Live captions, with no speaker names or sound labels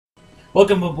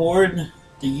Welcome aboard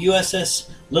the USS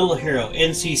Little Hero,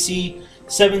 NCC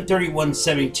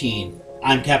 73117.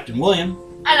 I'm Captain William.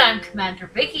 And I'm Commander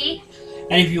Vicky.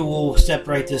 And if you will step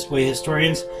right this way,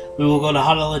 historians, we will go to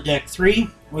Holodeck 3,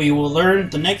 where you will learn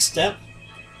the next step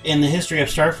in the history of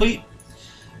Starfleet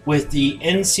with the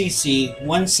NCC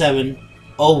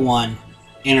 1701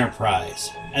 Enterprise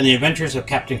and the adventures of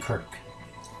Captain Kirk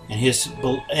and his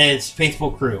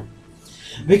faithful crew.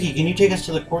 Vicky, can you take us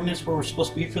to the coordinates where we're supposed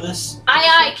to be for this?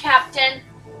 Aye, aye, Captain.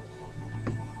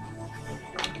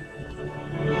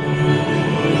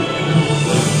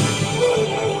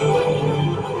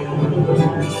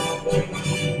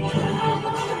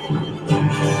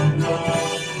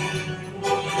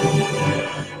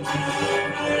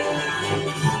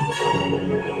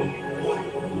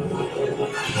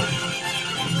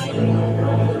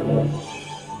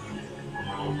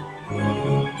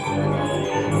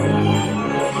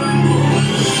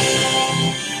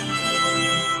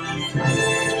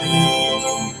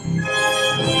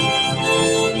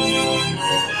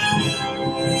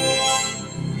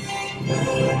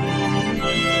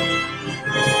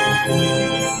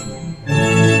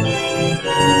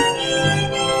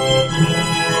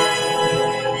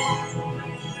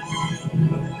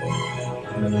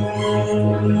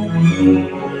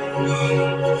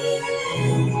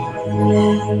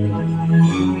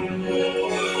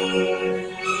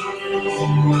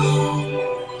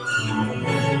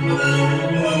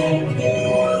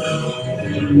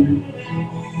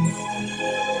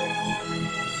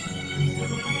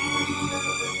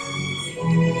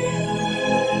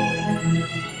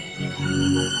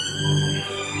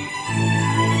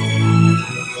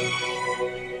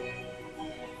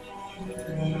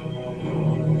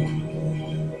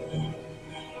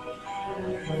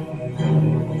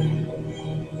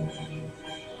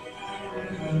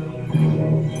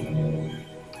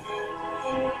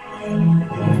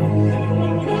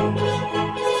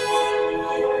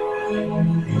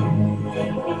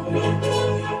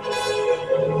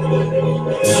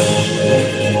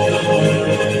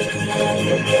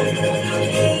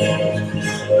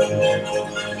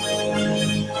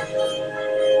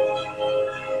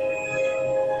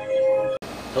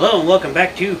 Hello and welcome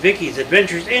back to Vicky's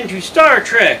Adventures into Star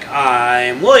Trek.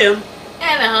 I'm William.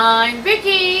 And I'm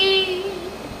Vicky.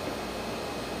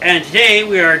 And today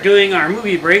we are doing our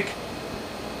movie break,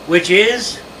 which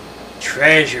is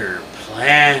Treasure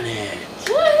Planet.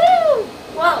 Woohoo!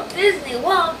 Walt Disney,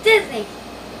 Walt Disney.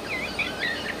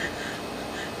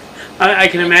 I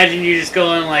can imagine you just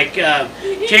going like,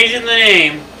 changing the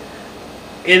name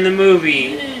in the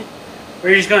movie.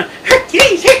 Where you're just going,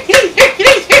 Hercules, Hercules,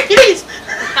 Hercules, Hercules.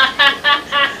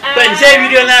 But instead of you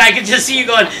doing that, I can just see you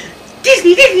going,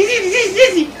 Disney, Disney, Disney,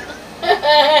 Disney.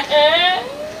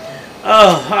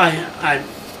 Oh, I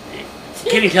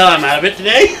can you tell I'm out of it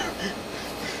today?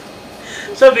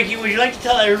 So, Vicky, would you like to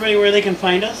tell everybody where they can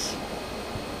find us?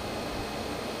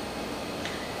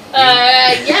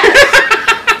 Yes.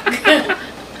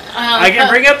 I can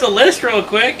bring up the list real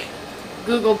quick.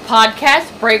 Google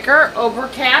Podcast, Breaker,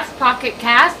 Overcast, Pocket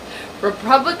Cast,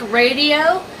 Republic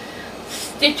Radio,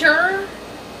 Stitcher,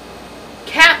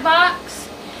 Catbox.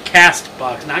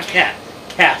 Castbox, not cat.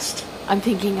 Cast. I'm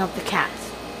thinking of the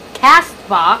cats.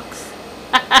 Castbox.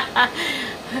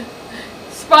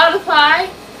 Spotify,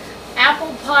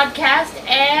 Apple Podcast,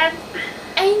 and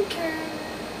Anchor.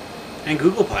 And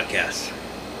Google Podcasts.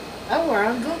 Oh, we're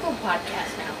on Google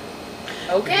Podcast now.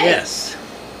 Okay. Yes.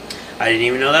 I didn't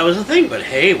even know that was a thing, but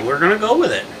hey, we're going to go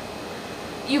with it.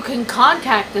 You can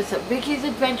contact us at Vicky's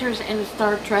Adventures in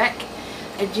Star Trek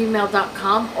at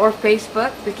gmail.com or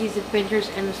Facebook, Vicky's Adventures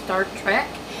in Star Trek,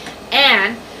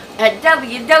 and at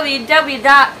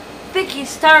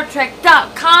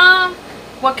www.vickystartrek.com.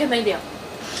 What can they do?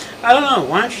 I don't know.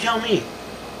 Why don't you tell me?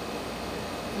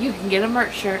 You can get a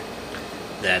merch shirt.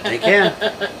 That they can.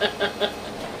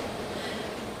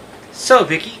 So,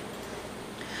 Vicky,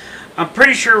 I'm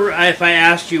pretty sure if I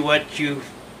asked you what you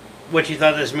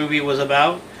thought this movie was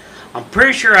about, I'm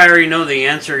pretty sure I already know the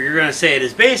answer. You're going to say it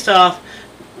is based off,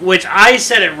 which I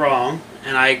said it wrong,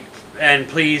 and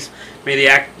please may the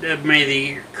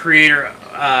creator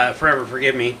forever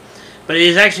forgive me, but it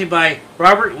is actually by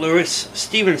Robert Louis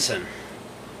Stevenson.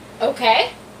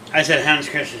 Okay. I said Hans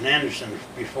Christian Andersen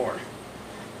before.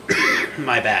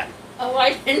 My bad. Oh,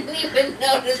 I didn't even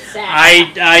notice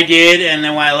that. I did, and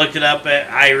then when I looked it up,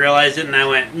 I realized it, and I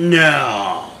went,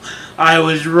 no, I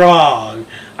was wrong.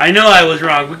 I know I was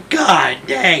wrong, but God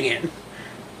dang it.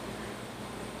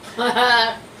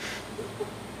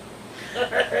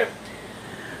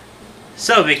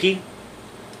 So, Vicky,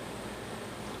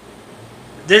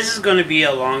 this is going to be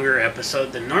a longer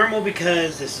episode than normal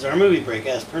because this is our movie break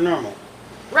as per normal.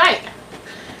 Right.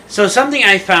 So something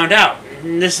I found out,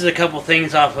 and this is a couple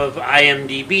things off of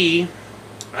IMDb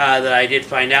that I did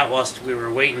find out whilst we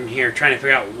were waiting here trying to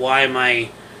figure out why the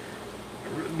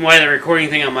recording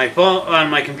thing on my phone on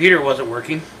my computer wasn't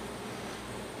working.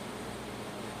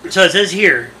 So it says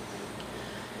here,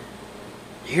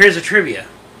 here's a trivia.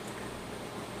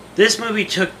 This movie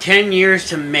took 10 years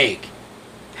to make,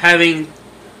 having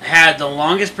had the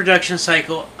longest production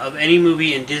cycle of any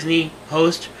movie in Disney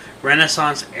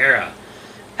post-Renaissance era.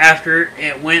 After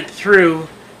it went through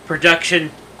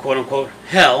production, quote-unquote,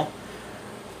 hell,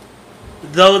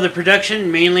 though the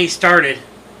production mainly started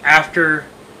after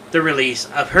the release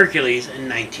of Hercules in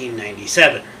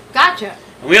 1997. Gotcha.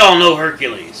 And we all know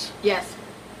Hercules. Yes.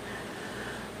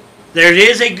 There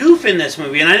is a goof in this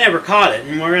movie, and I never caught it,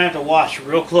 and we're going to have to watch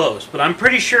real close. But I'm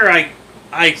pretty sure I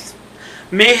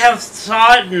may have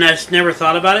saw it and just never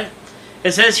thought about it.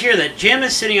 It says here that Jim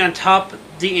is sitting on top of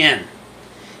the inn,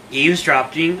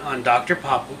 eavesdropping on Dr.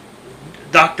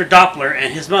 Doppler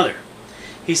and his mother.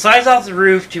 He slides off the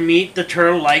roof to meet the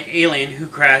turtle-like alien who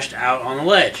crashed out on the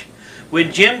ledge.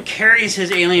 When Jim carries his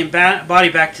alien body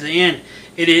back to the inn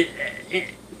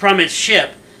from its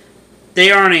ship, they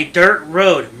are on a dirt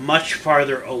road much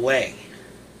farther away.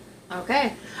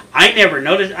 Okay. I never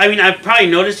noticed. I mean, I probably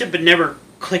noticed it, but never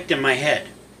clicked in my head.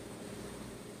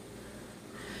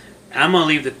 I'm going to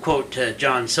leave the quote to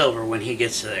John Silver when he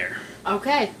gets to there.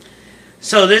 Okay.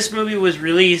 So this movie was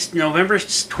released November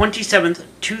 27th,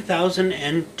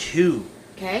 2002.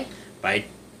 Okay. By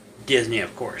Disney,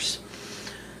 of course.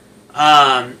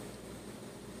 At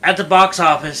the box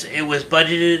office, it was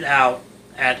budgeted out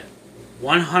at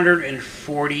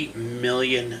 $140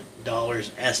 million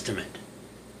estimate.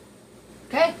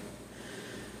 Okay.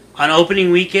 On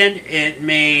opening weekend, it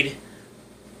made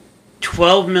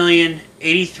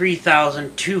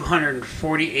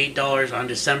 $12,083,248 on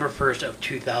December 1st of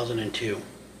 2002.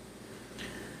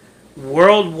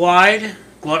 Worldwide,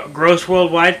 gross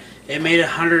worldwide, it made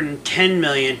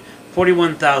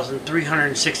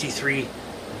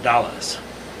 $110,041,363.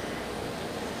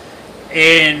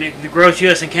 In the gross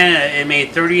U.S. and Canada, it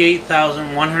made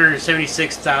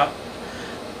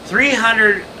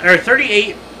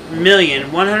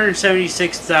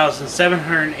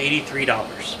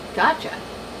 $38,176,783. Gotcha.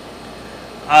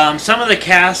 Some of the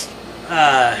cast,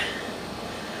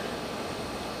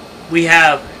 we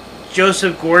have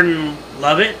Joseph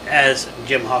Gordon-Levitt as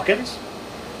Jim Hawkins.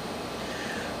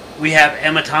 We have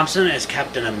Emma Thompson as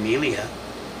Captain Amelia.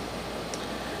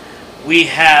 We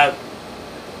have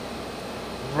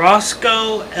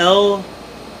Roscoe L.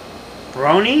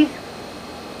 Brony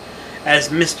as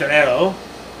Mr. Arrow.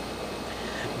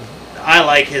 I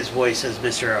like his voice as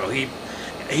Mr. Arrow. He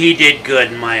did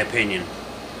good in my opinion.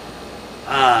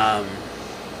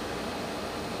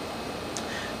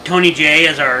 Tony Jay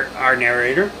as our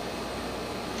narrator.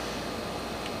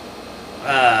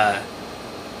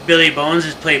 Billy Bones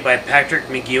is played by Patrick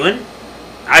McGowan.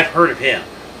 I've heard of him.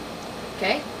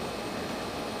 Okay.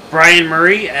 Brian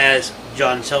Murray as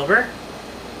John Silver.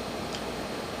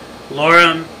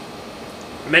 Laura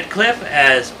Metcalf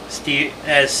as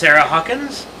Sarah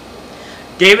Hawkins.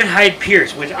 David Hyde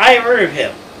Pierce, which I have heard of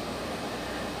him,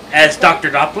 as Dr.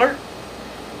 Doppler.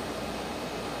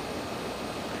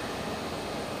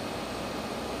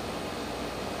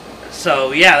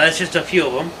 So yeah, that's just a few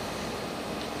of them.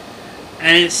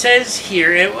 And it says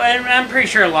here, and I'm pretty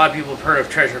sure a lot of people have heard of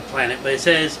Treasure Planet, but it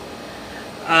says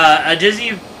a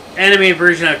Disney anime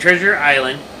version of Treasure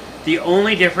Island. The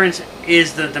only difference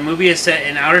is that the movie is set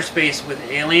in outer space with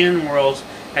alien worlds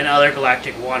and other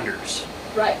galactic wonders.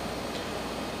 Right.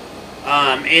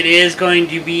 It is going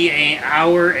to be an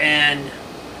hour and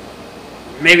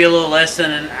maybe a little less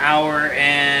than an hour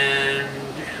and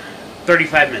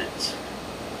 35 minutes.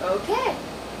 Okay.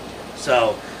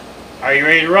 So, are you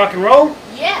ready to rock and roll?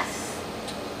 Yes.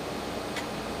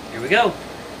 Here we go.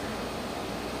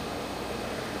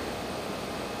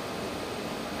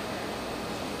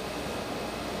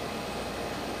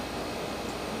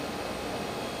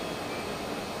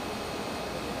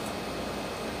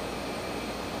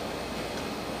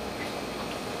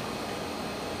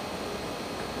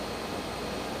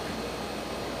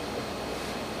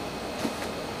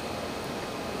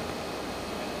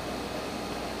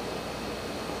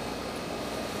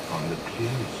 On the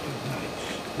clearest of nights,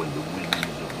 when the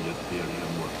winds of the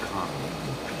Ethereum were calm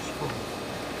and peaceful,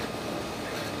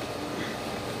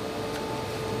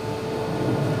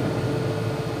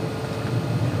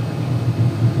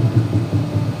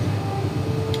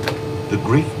 the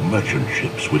great merchant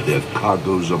ships with their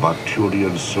cargoes of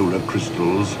Arturian solar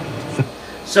crystals.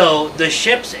 So the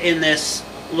ships in this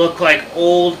look like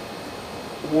old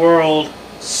world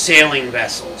sailing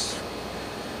vessels,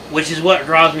 which is what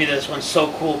draws me to this one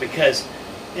so cool, because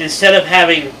instead of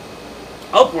having,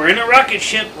 oh, we're in a rocket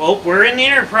ship, oh, we're in the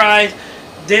Enterprise,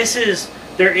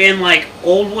 they're in like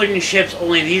old wooden ships,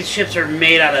 only these ships are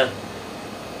made out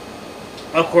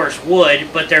of course, wood,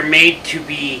 but they're made to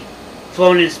be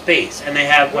flown in space, and they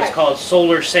have what's called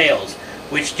solar sails,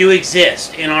 which do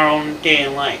exist in our own day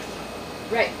and life.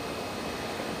 Right.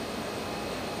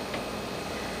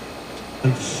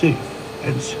 And safe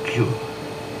and secure.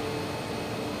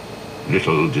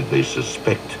 Little did they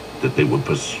suspect that they were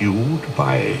pursued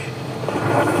by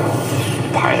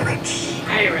pirates.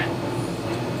 Pirate.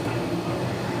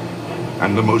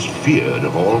 And the most feared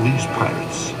of all these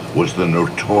pirates was the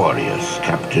notorious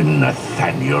Captain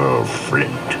Nathaniel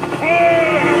Flint.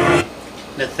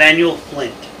 Nathaniel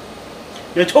Flint.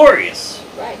 Notorious.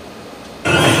 Right.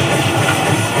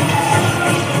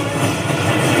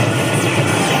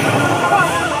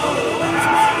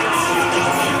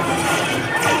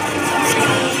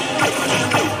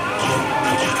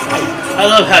 I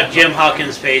love how Jim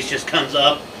Hawkins' face just comes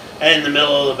up in the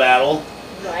middle of the battle.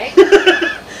 Right.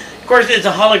 Of course, it's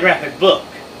a holographic book,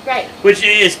 Right. which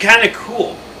is kind of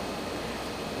cool.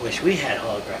 Wish we had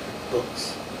holographic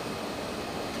books.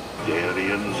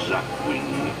 Darien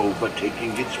Zapwing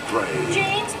overtaking its prey.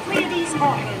 James Pleiades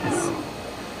Hawkins.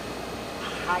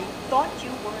 I thought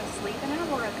you were asleep an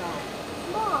hour ago.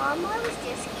 Mom, I was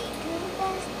just getting to the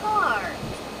best part.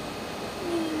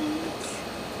 Please.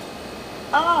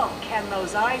 Oh, can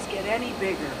those eyes get any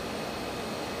bigger?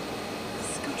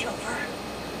 Scooch over.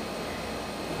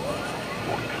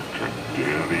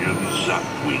 Darien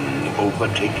Zapwing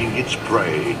overtaking its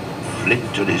prey.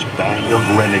 Flint and his band of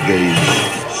renegades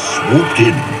swooped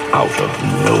in out of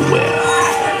nowhere.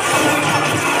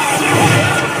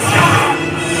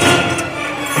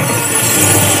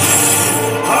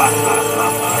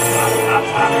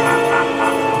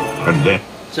 And then...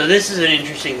 So this is an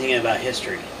interesting thing about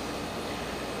history.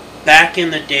 Back in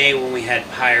the day when we had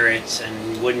pirates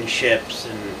and wooden ships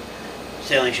and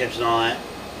sailing ships and all that,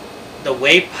 the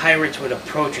way pirates would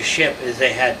approach a ship is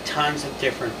they had tons of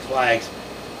different flags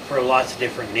for lots of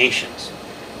different nations.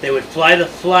 They would fly the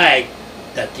flag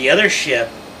that the other ship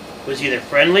was either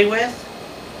friendly with,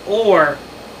 or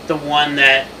the one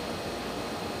that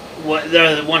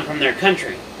the one from their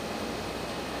country.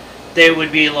 They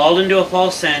would be lulled into a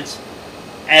false sense,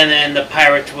 and then the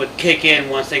pirates would kick in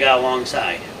once they got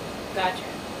alongside. Gotcha.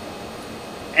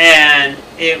 And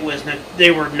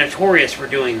they were notorious for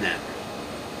doing that.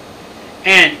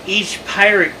 And each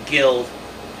pirate guild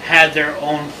had their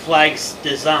own flags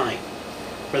design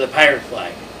for the pirate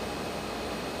flag.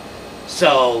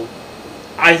 So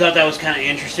I thought that was kind of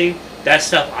interesting. That's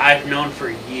stuff I've known for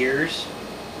years.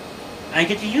 I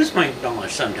get to use my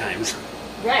knowledge sometimes.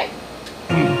 Right.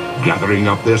 gathering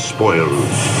up their spoils,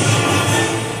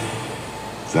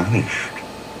 vanished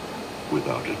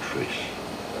without a trace.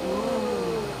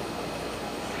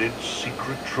 Flint's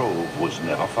secret trove was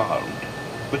never found,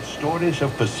 but stories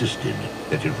have persisted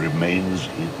that it remains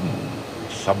hidden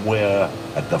somewhere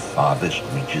at the farthest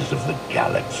reaches of the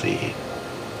galaxy,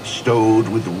 stowed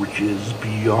with riches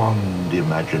beyond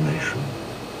imagination,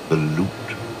 the loot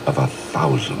of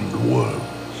 1,000 worlds.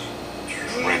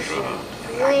 Treasure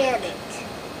planet.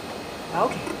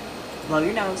 Okay, blow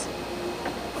your nose.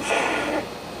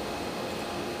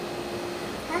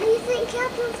 How do you think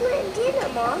Captain Flint did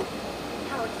it, Mom?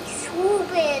 How would he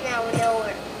swoop in out of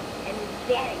nowhere and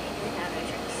vanish without a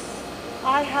trace?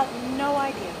 I have no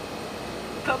idea.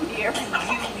 Come here, you.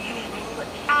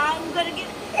 I'm gonna get.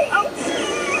 Oh.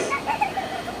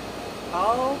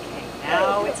 Okay,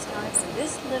 now it's time for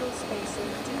this little spacer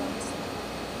to go to sleep.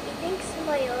 You think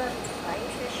somebody will ever find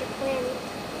Treasure Planet?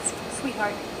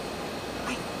 Sweetheart,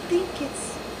 I think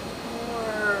it's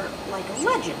more like a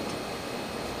legend.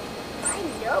 I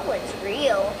know it's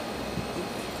real.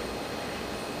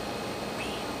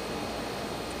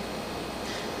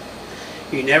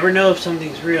 You never know if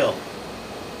something's real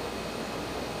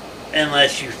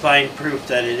unless you find proof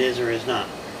that it is or is not.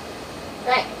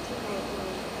 Right.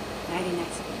 Nighty night,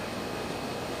 sweetheart.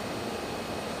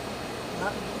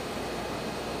 Love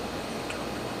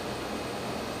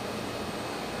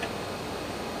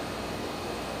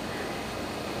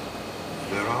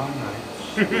you. There are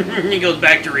nights He goes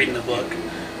back to reading the book.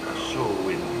 so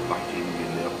inviting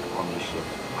in their promise of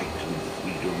fight and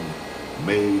freedom,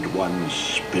 made one's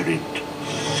spirit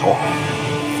soar.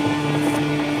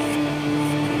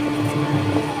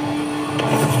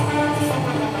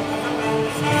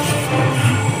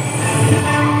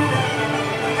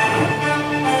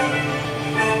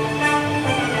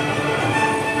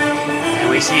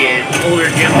 and older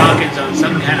Jim Hawkins on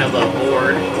some kind of a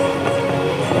board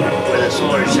with a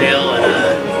solar sail and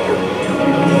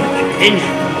a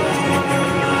engine.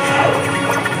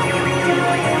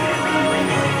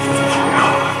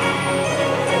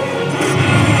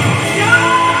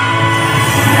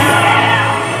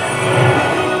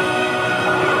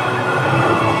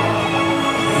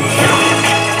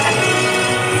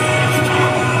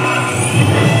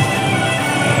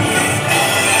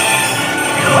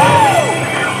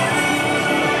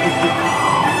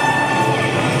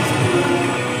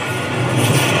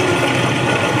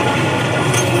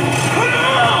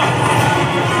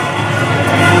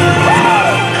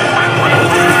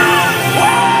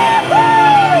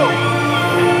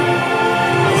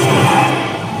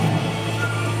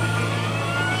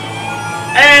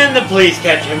 And the police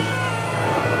catch him.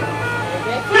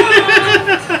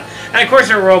 And of course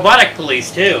they're robotic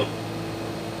police too.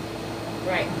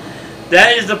 Right.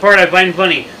 That is the part I find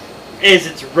funny, is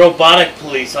it's robotic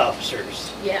police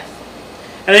officers. Yes.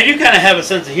 And they do kind of have a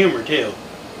sense of humor too.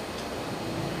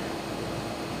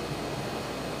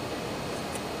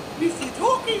 Mrs.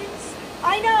 Hawkins!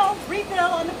 I know, refill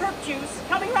on the perp juice.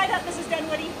 Coming right up, Mrs.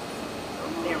 Dunwoody.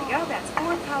 There we go, that's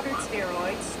 4 powdered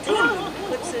steroids, 2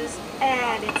 eclipses,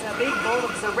 and it's a big bowl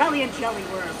of Zarellian jelly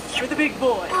worms for the big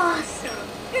boy. Awesome.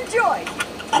 Enjoy!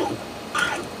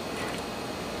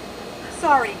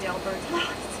 Sorry, Delbert.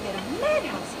 It's been a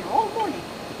madhouse here all morning.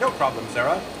 No problem,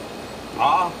 Sarah.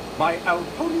 Ah, my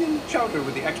Alponian chowder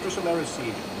with the extrasolar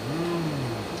seed.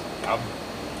 Yum.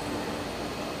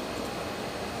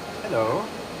 Hello.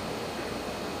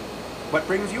 What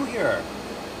brings you here,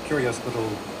 curious little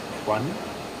one?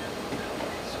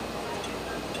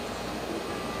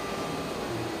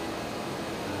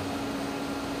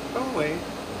 Go away.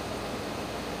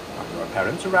 Are your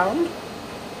parents around?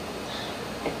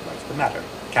 What's the matter?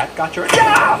 Cat got your...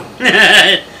 Yeah!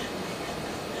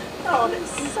 Oh,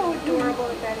 that's so adorable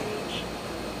at that age.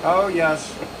 Oh,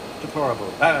 yes.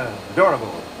 Deplorable.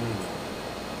 Adorable.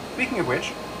 Speaking of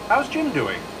which, how's Jim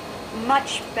doing?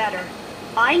 Much better.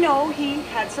 I know he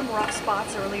had some rough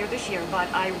spots earlier this year, but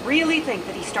I really think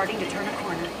that he's starting to turn a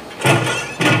corner.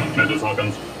 Mrs.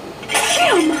 Hawkins.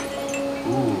 Jim!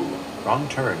 Ooh, wrong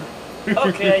turn.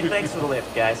 Okay, thanks for the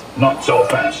lift, guys. Not so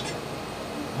fast.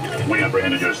 We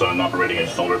apprehended your son operating a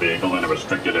solar vehicle in a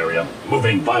restricted area.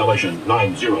 Moving violation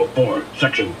 904,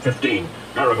 section 15,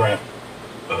 paragraph...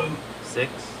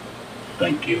 6.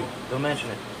 Thank you. Don't mention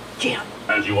it. Jim!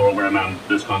 As you are aware, ma'am,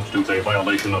 this constitutes a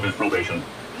violation of his probation.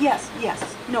 Yes.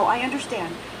 No, I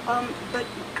understand. But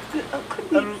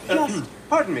could we just...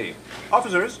 Pardon me,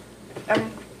 officers.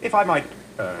 If I might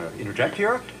interject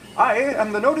here, I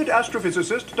am the noted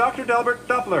astrophysicist Dr. Delbert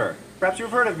Doppler. Perhaps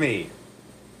you've heard of me.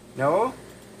 No?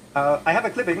 I have a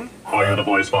clipping. Are you the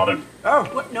boy's father? Oh,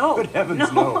 What? No. good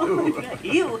heavens,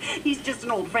 no. He's just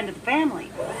an old friend of the family.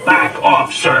 Back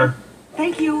off, sir!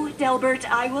 Thank you,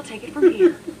 Delbert. I will take it from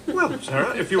here. Well,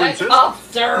 Sarah, if you Back insist,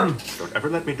 off, sir. don't ever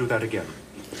let me do that again.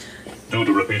 Due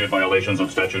to repeated violations of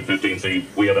Statute 15C,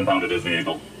 we have impounded his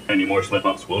vehicle. Any more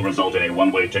slip-ups will result in a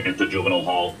one-way ticket to juvenile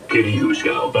hall. Kitty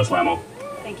Huska, the Slammo.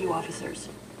 Thank you, officers.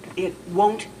 It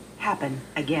won't happen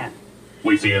again.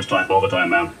 We see his type all the time,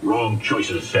 ma'am. Wrong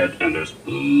choices, said, and there's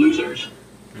losers.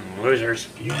 Losers.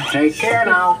 You take care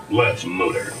now. Let's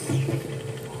motor.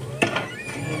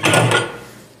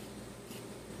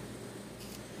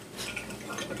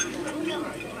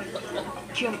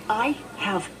 Jim, I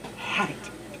have had it.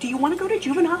 Do you want to go to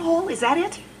juvenile hall? Is that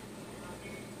it?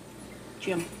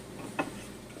 Jim.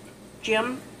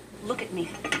 Jim, look at me.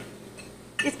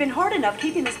 It's been hard enough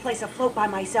keeping this place afloat by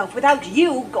myself without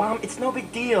you Mom, it's no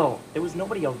big deal. There was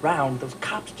nobody around. Those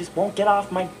cops just won't get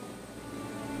off my...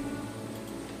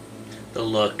 The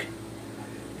look.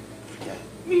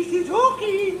 Mrs.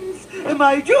 Hawkins,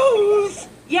 my juice!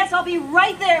 Yes, I'll be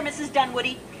right there, Mrs.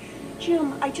 Dunwoody.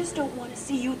 Jim, I just don't want to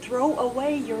see you throw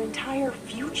away your entire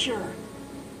future.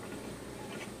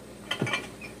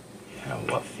 Yeah,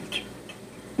 what future?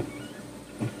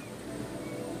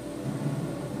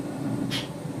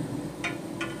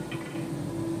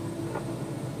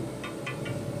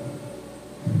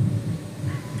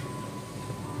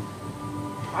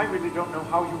 I really don't know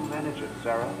how you manage it,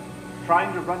 Sarah.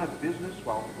 Trying to run a business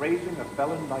while raising a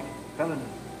fellow like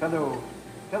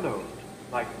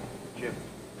Jim.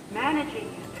 Managing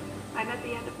it. I'm at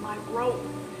the end of my rope.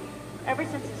 Ever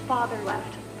since his father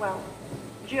left, well,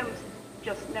 Jim's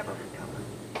just never recovered.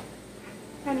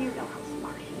 And you know how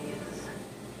smart he is.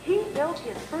 He built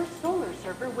his first solar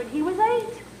surfer when he was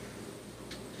 8.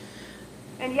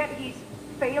 And yet he's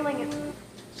failing at...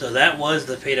 So that was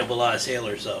the fate of a lot of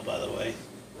sailors, though, by the way.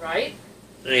 Right?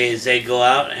 is they'd go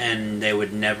out and they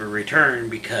would never return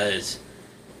because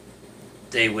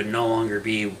they would no longer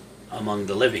be among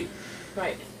the living.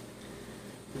 Right.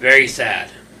 Very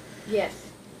sad. Yes.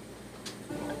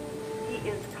 He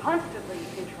is constantly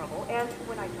in trouble, and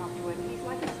when I talk to him, he's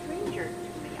like a stranger to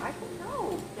me. I don't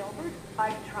know, Delbert.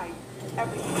 I've tried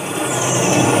everything.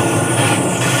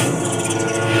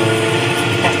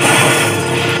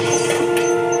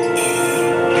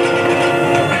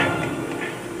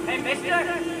 Hey, mister!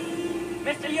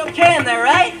 Mister, you okay in there,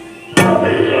 right?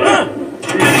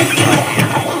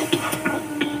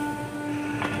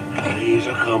 He's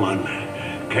a coming.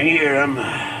 Can you hear him?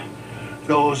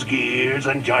 Those gears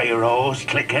and gyros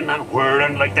clicking and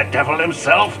whirring like the devil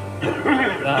himself.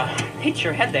 Hit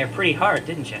your head there pretty hard,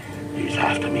 didn't you? He's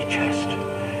after me chest.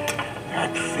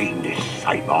 That fiendish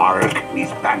cyborg,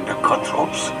 these band of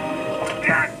cutthroats.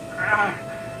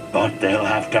 But they'll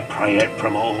have to pry it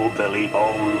from old Billy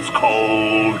Bones'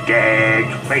 cold, dead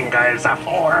fingers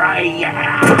afore I...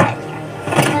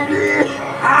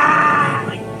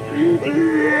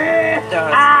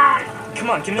 Come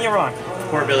on, give me your arm.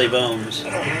 Poor Billy Bones.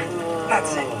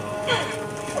 That's it.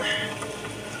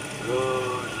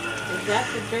 Is that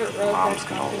the dirt road that's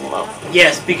talking about?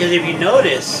 Yes, because if you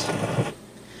notice,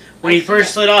 when he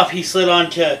first slid off, he slid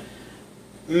onto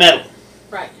metal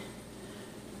Right.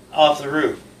 off the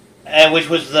roof, which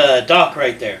was the dock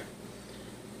right there.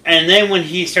 And then when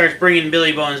he starts bringing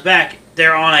Billy Bones back,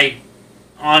 they're on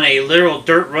a literal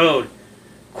dirt road,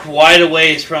 quite a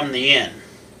ways from the inn.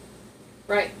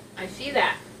 Right. I see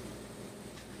that.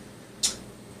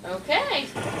 Okay.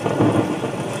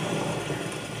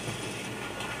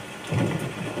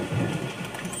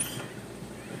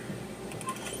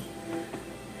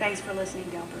 Thanks for listening,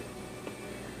 Delbert.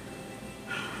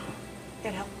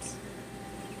 It helps.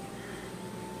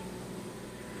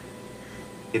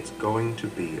 It's going to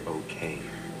be okay.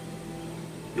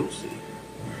 You'll see.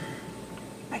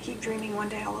 I keep dreaming one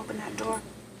day I'll open that door.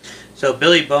 So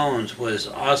Billy Bones was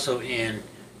also in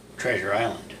Treasure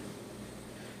Island.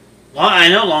 I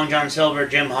know Long John Silver,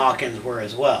 Jim Hawkins were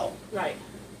as well. Right.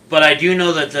 But I do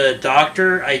know that the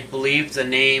doctor, I believe the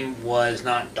name was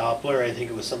not Doppler, I think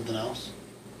it was something else.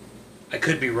 I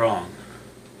could be wrong.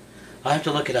 I'll have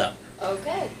to look it up.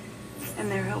 Okay.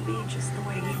 And there he'll be just the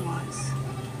way he was.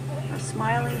 A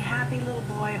smiling, happy little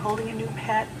boy holding a new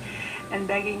pet and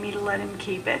begging me to let him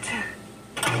keep it.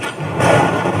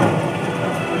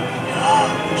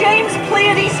 James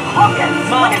Pleiades Hawkins!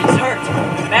 Mom, he's hurt.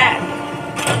 Bad.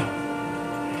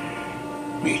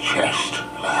 Me chest,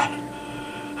 lad.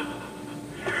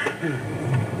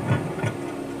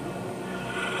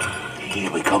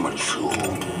 He'll be coming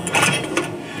soon.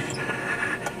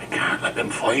 Can't let him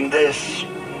find this.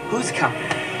 Who's coming?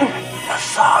 The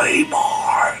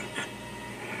cyborg.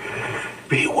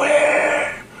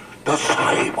 Beware the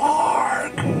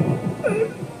cyborg.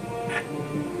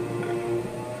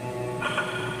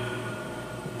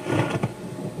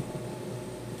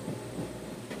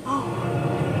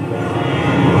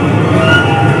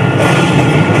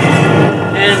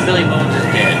 And Billy Bones is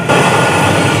dead.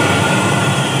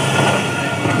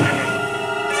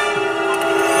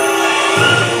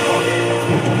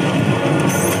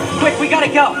 Quick, we gotta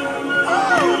go.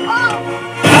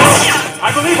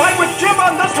 I believe I'm with Jim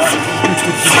on this one!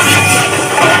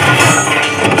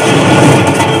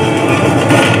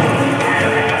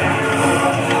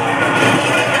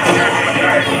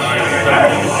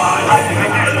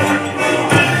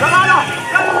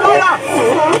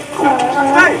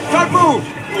 Stay! Don't move!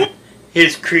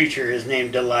 His creature is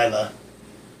named Delilah.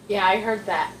 Yeah, I heard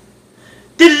that.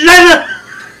 Delilah!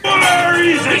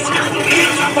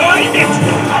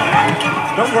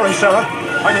 Don't worry, Sarah.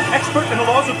 I'm an expert in the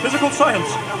laws of physical science.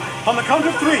 On the count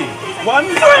of 3. 1,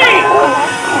 3!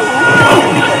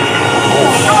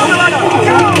 Go, Delilah! Go!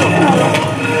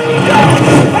 Go!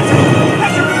 That's it!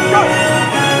 That's it! Go!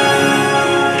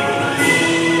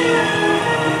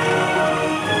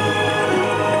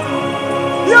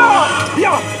 Yeah!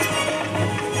 Yeah!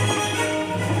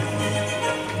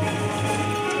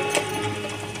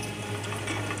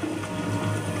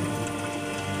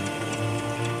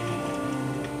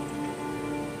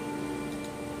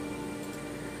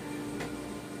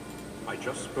 I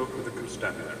just spoke with the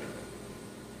constabulary.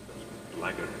 Those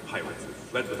blackguard pirates have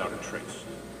fled without a trace.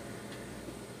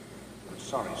 I'm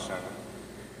sorry, Sarah.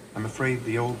 I'm afraid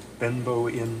the old Benbow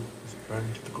Inn is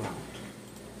burned to the ground.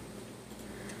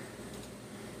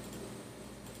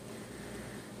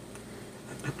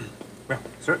 Well,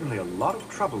 certainly a lot of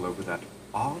trouble over that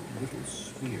odd little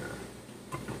sphere.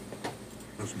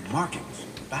 Those markings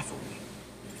baffle me.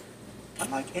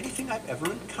 Unlike anything I've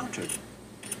ever encountered.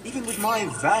 Even with my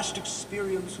vast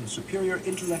experience and superior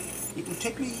intellect, it would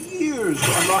take me years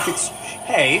to unlock its...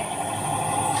 Hey,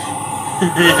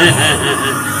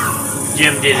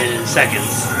 Jim did it in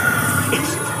seconds.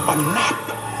 it's a map!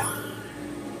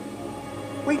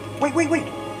 Wait.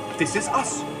 This is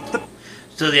us.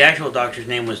 So the actual doctor's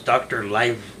name was Dr.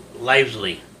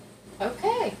 Livesley,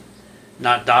 Okay.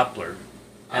 not Doppler.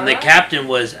 And the Alright. captain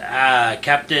was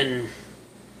Captain...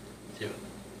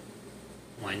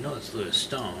 Well, I know it's Lewis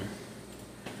Stone.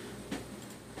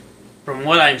 From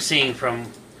what I'm seeing from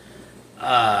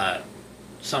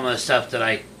some of the stuff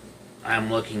that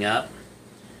I'm looking up,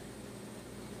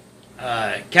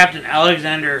 Captain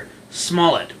Alexander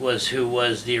Smollett was who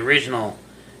was the original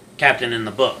captain in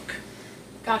the book.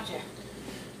 Gotcha.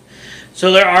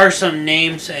 So there are some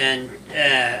names and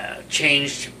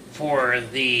changed for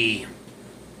this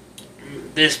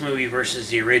movie versus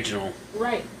the original.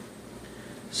 Right.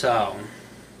 So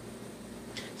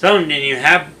some of them didn't even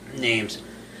have names.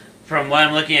 From what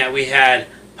I'm looking at, we had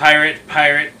Pirate,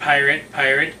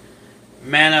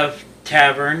 Man of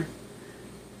Tavern,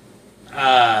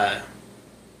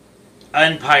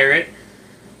 Unpirate,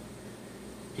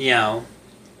 you know.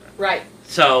 Right.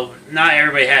 So not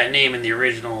everybody had a name in the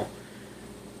original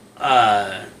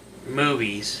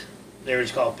movies. They were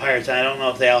just called pirates. I don't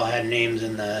know if they all had names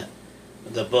in the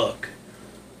book.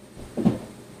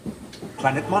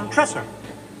 Planet Montresor.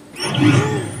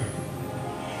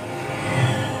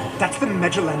 That's the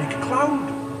Magellanic Cloud.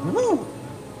 Woo!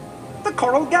 The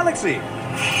Coral Galaxy.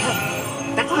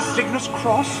 That's the Cygnus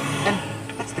Cross. And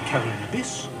that's the Carrion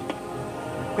Abyss.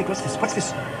 Wait, what's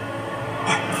this?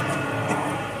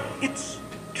 It's...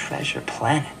 Treasure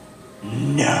Planet.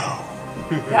 No.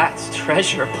 That's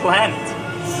Treasure Planet.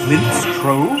 Flint's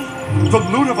Trove? The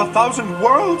loot of 1,000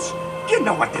 worlds? You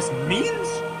know what this means?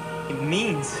 It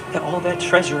means that all that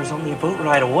treasure is only a boat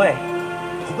ride away.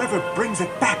 Whoever brings it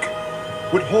back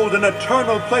would hold an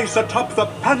eternal place atop the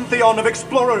pantheon of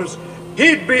explorers.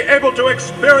 He'd be able to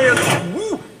experience...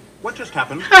 Woo! What just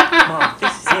happened? Mom,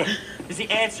 this is it. This is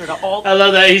the answer to all... I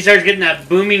love that he starts getting that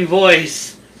booming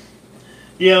voice.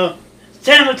 You know,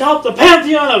 stand atop the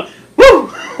pantheon of... Woo!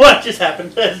 What just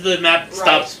happened? As the map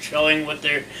stops showing what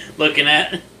they're looking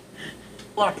at. A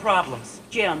lot of problems.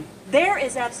 Jim, there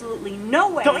is absolutely no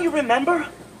way. Don't you remember?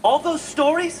 All those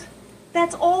stories?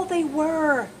 That's all they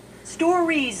were.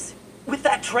 Stories. With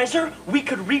that treasure, we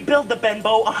could rebuild the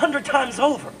Benbow 100 times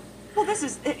over. Well,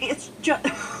 it's just...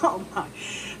 Oh, my.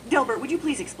 Delbert, would you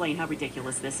please explain how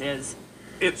ridiculous this is?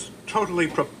 It's totally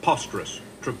preposterous,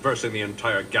 traversing the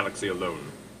entire galaxy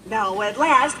alone. Now, at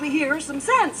last, we hear some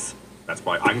sense. That's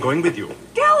why I'm going with you.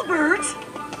 Delbert!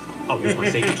 I'll use my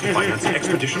savings to finance an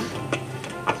expedition.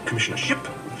 I'll commission a ship,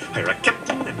 hire a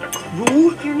captain and a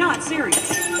crew. You're not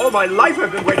serious. All my life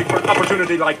I've been waiting for an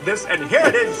opportunity like this, and here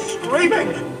it is,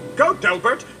 screaming! Go,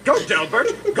 Delbert! Go,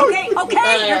 Delbert! Go!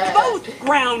 Okay, you're both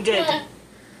grounded.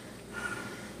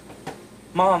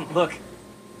 Mom, look.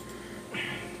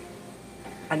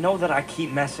 I know that I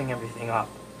keep messing everything up.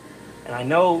 And I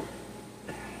know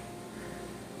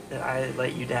that I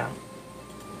let you down.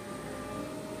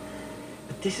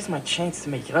 But this is my chance to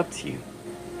make it up to you.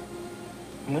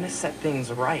 I'm gonna set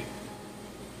things right.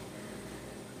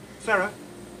 Sarah,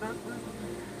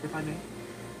 if I may.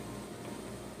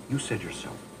 You said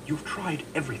yourself, you've tried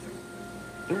everything.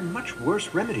 There are much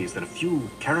worse remedies than a few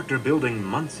character-building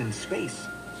months in space.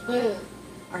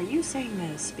 Are you saying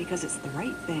this because it's the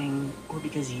right thing, or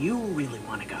because you really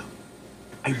want to go?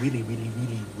 I really, really,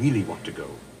 really, really want to go.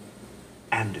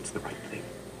 And it's the right thing.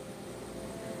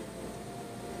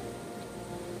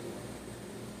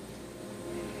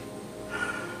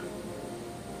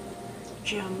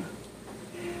 Jim,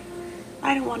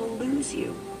 I don't want to lose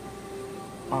you.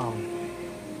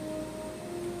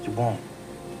 You won't.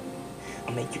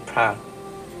 I'll make you proud.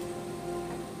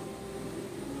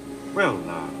 Well,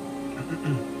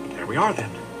 there we are then.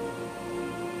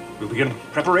 We'll begin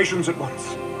preparations at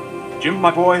once. Jim,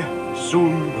 my boy,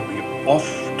 soon we'll be off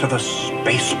to the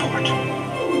spaceport.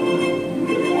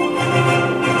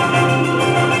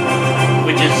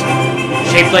 Which is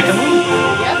shaped like a moon.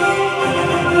 Yep.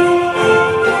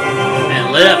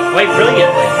 And lit up quite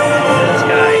brilliantly in the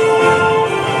sky.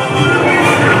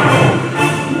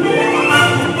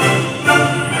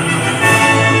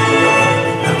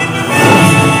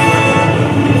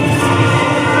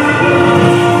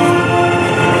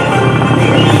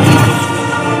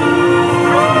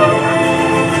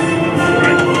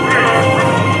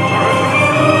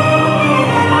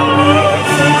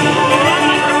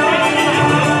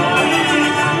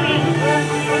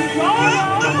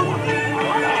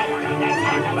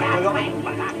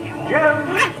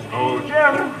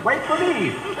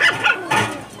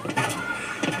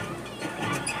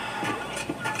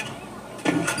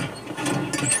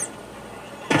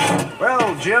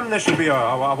 Jim, this should be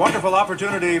a wonderful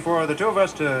opportunity for the two of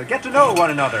us to get to know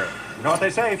one another. You know what they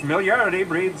say, familiarity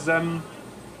breeds,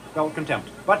 well, contempt.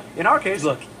 But in our case...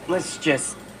 Look, let's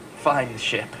just find the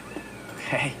ship,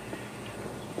 okay?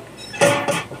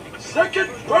 Second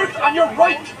berth on your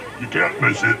right! You can't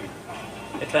miss it.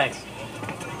 Hey, thanks.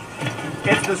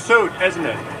 It's the suit, isn't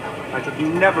it? I should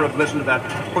never have listened to that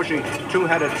pushy,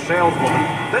 two-headed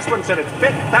saleswoman. This one said it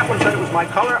fit, that one said it was my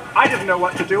color. I didn't know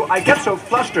what to do. I get so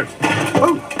flustered.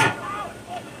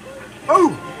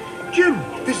 Oh, Jim,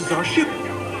 this is our ship.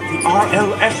 The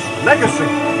RLS Legacy.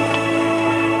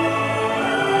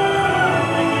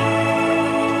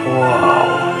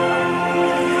 Wow.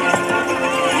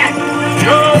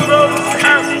 Shoulders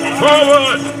cast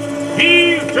forward!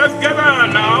 Heave together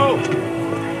now!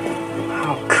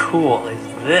 How cool is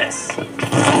this?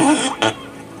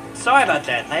 Sorry about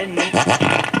that. I didn't mean...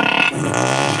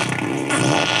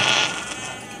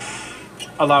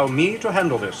 Allow me to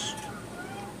handle this.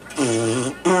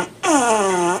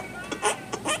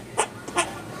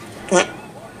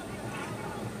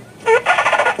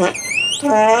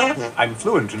 I'm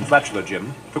fluent in Flatula,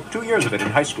 Jim. Took 2 years of it in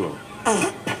high school.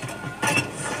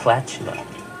 Flatula.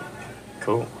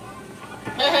 Cool.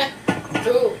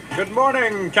 Cool. Good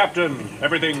morning, Captain.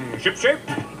 Everything shipshape?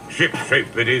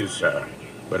 Shipshape it is, sir.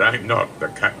 But I'm not the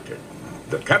captain.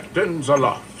 The captain's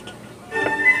aloft.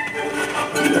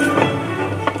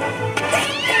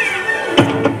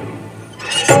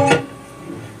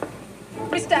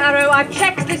 Mr. Arrow, I've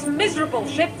checked this miserable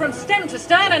ship from stem to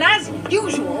stern, and as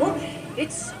usual,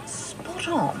 it's spot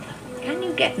on. Can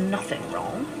you get nothing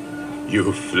wrong?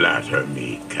 You flatter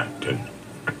me, Captain.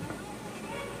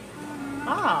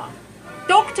 Ah.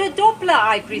 Dr. Doppler,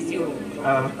 I presume.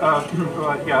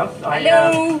 Yes,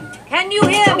 Hello? Can you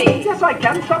hear me? Yes, I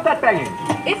can. Stop that banging.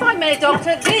 If I may,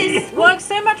 Doctor, this works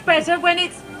so much better when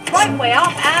it's right way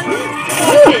up and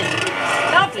plugged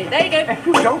in. Lovely, there you go. If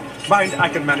you don't mind, I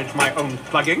can manage my own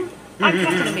plugging. I'm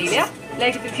Captain Amelia.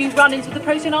 Late of a few run-ins with the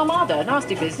Protein Armada.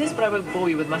 Nasty business, but I won't bore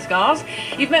you with my scars.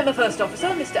 You've met my first officer,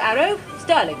 Mr. Arrow.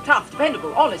 Sterling, tough,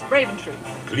 dependable, honest, brave and true.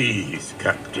 Please,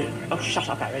 Captain. Oh, shut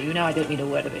up, Arrow. You know I don't mean a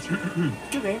word of it.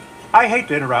 Excuse me. I hate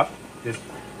to interrupt this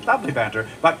lovely banter,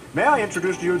 but may I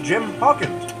introduce to you Jim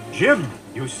Hawkins? Jim,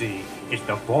 you see, is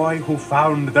the boy who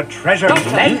found the treasure.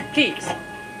 Doctor, please.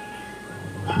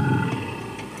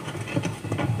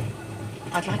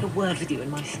 I'd like a word with you in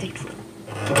my stateroom.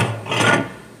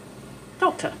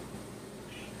 Doctor,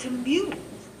 to muse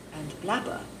and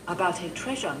blabber about a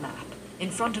treasure map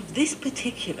in front of this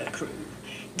particular crew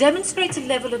demonstrates a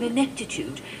level of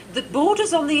ineptitude that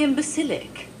borders on the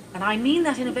imbecilic, and I mean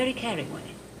that in a very caring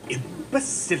way.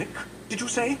 Imbecilic, did you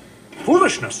say?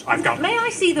 Foolishness, I've got... May I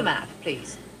see the map,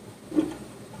 please?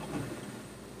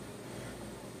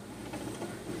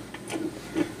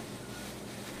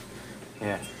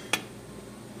 Yeah.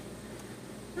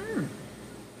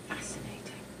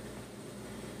 Fascinating.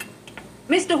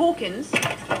 Mr. Hawkins,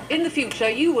 in the future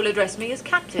you will address me as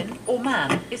Captain or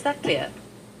Ma'am. Is that clear?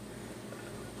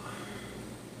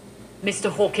 Mr.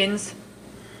 Hawkins.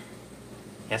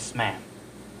 Yes, ma'am.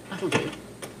 That'll do.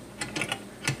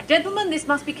 Gentlemen, this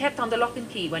must be kept under lock and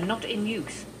key when not in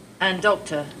use. And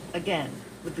Doctor, again,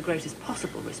 with the greatest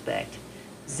possible respect,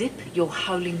 zip your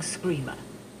howling screamer.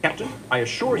 Captain, I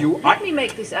assure you, Let me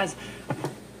make this as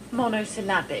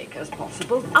monosyllabic as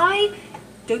possible. I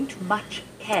don't much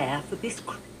care for this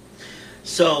crew.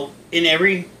 So in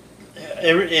every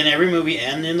movie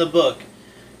and in the book,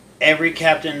 every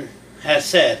captain has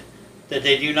said that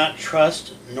they do not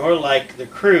trust nor like the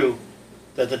crew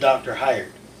that the Doctor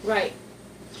hired. Right.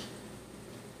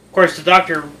 Of course, the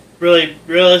Doctor really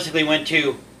realistically went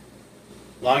to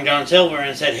Long John Silver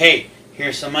and said, "Hey,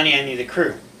 here's some money. I need a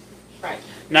crew." Right.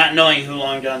 Not knowing who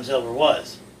Long John Silver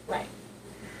was. Right.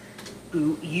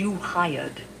 Who you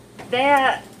hired.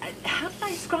 They're... how did I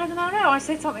describe them? I don't know. I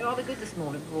said something rather good this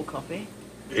morning before coffee.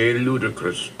 A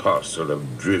ludicrous parcel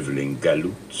of drivelling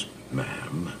galoots,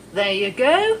 ma'am. There you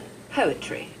go.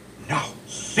 Poetry. Now,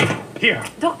 see here.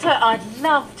 Doctor, I'd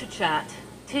love to chat.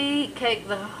 Tea, cake,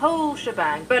 the whole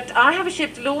shebang. But I have a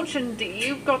ship to launch and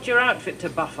you've got your outfit to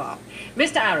buff up.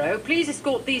 Mr. Arrow, please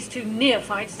escort these two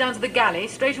neophytes down to the galley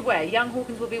straight away. Young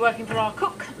Hawkins will be working for our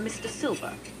cook, Mr.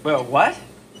 Silver. Well, what?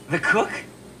 The cook?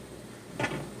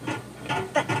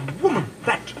 That woman,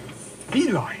 that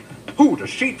feline. Who does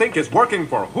she think is working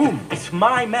for whom? It's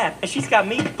my map, and she's got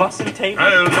me busting tables.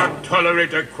 I'll not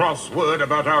tolerate a crossword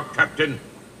about our captain.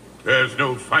 There's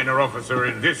no finer officer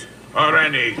in this or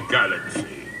any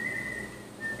galaxy.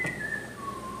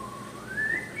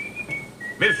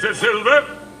 Mr. Silver?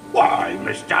 Why,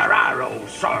 Mr. Arrow,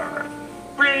 sir.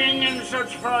 bringing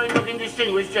such fine-looking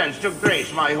distinguished gents to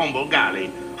grace my humble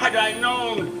galley. Had I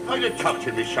known, I'd have tucked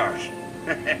in my shirt.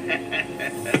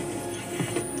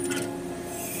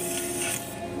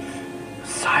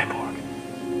 Cyborg.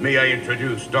 May I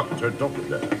introduce Dr.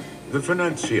 Doppler, the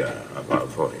financier of our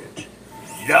voyage?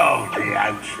 Lovely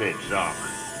outfit, Doc.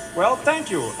 Well, thank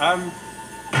you.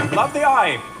 Love the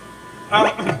eye.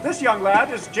 This young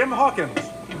lad is Jim Hawkins.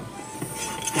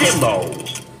 Jimbo.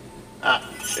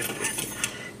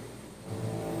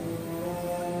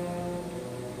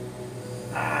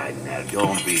 Now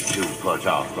don't be too put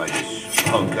off by this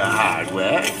hunk of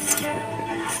hardware.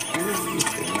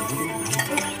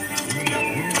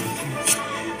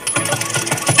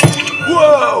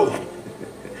 Whoa!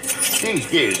 These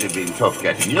gears have been tough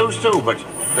getting used to, but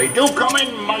they do come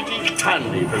in mighty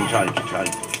handy from time to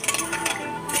time.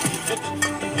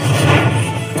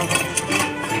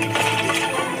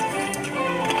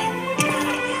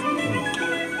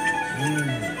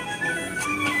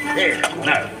 Here,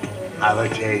 now, have a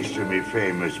taste of me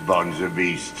famous Bonza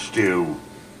Beast stew.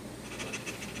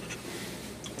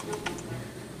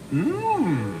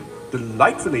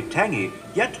 Delightfully tangy,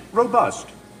 yet robust.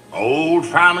 Old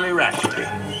family recipe.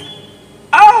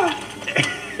 Ah!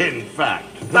 In fact,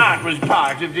 that was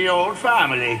part of the old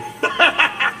family.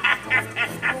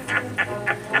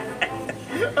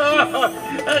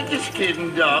 I'm just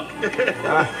kidding, Doc.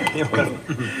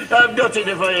 I'm nothing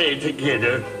if I ain't a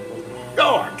kidder.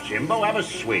 Go on, Jimbo, have a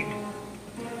swig.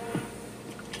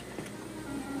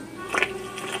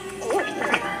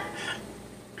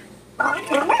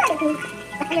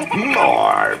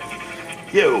 More!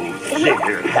 You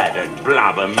finger-headed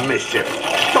blob of mischief.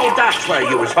 So that's where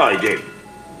you was hiding.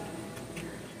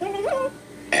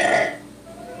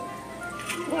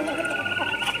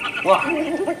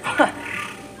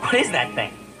 What is that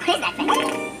thing?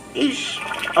 He's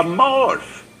a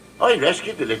morph. I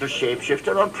rescued the little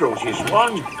shapeshifter on Proteus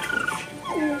 1.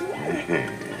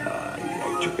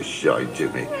 He took a shine to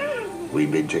me.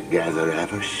 We've been together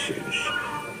ever since.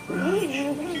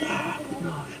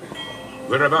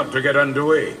 We're about to get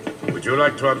underway. Would you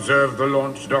like to observe the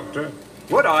launch, Doctor?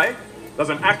 Would I? Does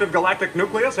an active galactic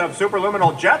nucleus have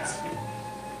superluminal jets?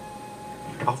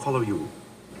 I'll follow you.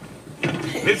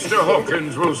 Mr.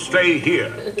 Hawkins will stay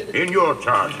here. In your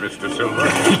charge, Mr. Silver.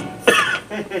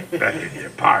 Begging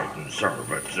your pardon, sir,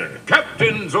 but...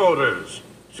 Captain's orders.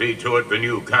 See to it the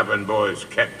new cabin boys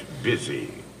kept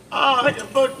busy.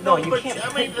 But No, you can't.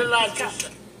 I mean, the lads just...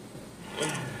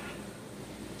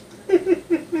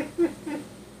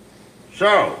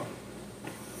 So,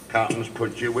 Captain's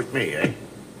put you with me, eh?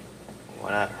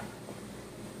 Whatever.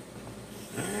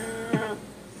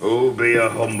 Who'll be a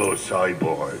humble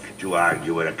cyborg to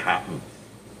argue with a captain?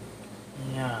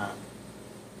 Yeah.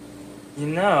 You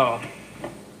know,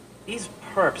 these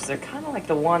perps, they're kind of like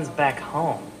the ones back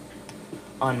home.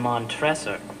 On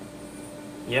Montresor.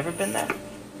 You ever been there?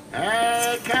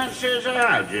 Can't say as I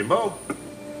have, Jimbo.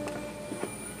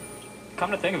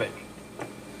 Come to think of it,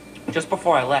 just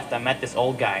before I left, I met this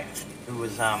old guy who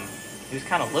was he was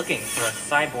kind of looking for a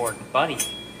cyborg buddy of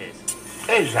his.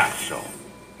 Is that so?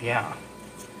 Yeah.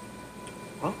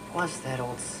 What was that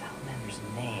old salamander's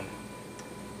name?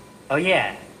 Oh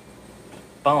yeah,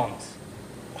 Bones.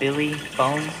 Billy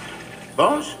Bones.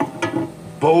 Bones?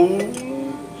 Bones?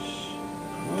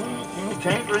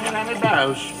 Can't ring any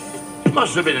bells.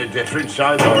 Must have been a different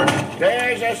cyborg.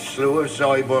 There's a slew of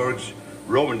cyborgs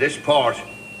roaming this port.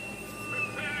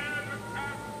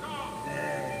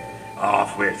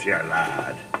 Off with you,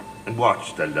 lad, and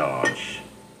watch the launch.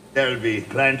 There'll be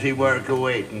plenty work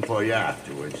awaiting for you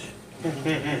afterwards.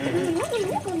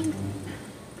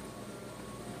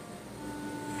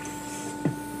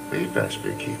 We'd best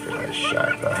be keeping a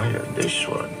sharp eye on this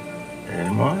one, eh,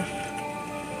 Morph?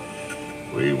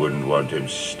 We wouldn't want him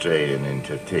straying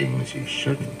into things he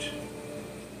shouldn't.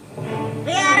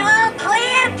 We are all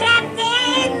clear,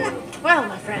 Captain! Well,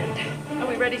 my friend, are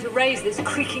we ready to raise this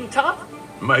creaking top?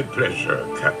 My pleasure,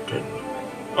 Captain.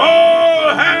 All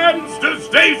hands to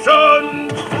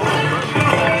stations!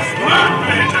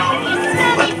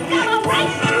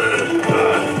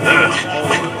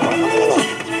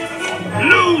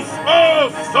 Loose all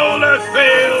solar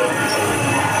sails!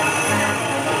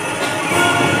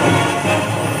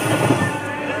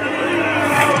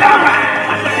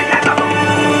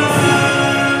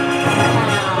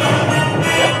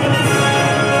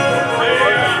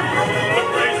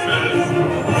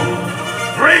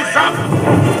 Brace up!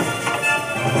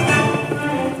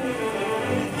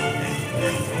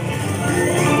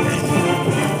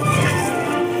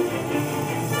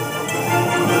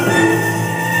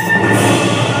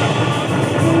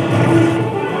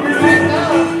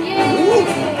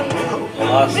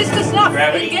 lost Mr. Snuff,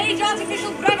 gravity. engage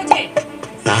artificial gravity.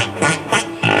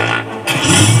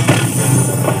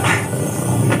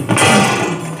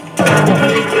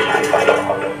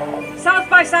 South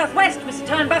by southwest, Mr.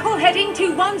 Turnbuckle, heading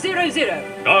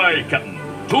 2100. Aye, Captain.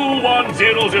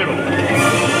 2100.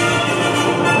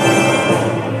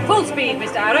 Full speed,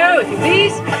 Mr. Arrow, if you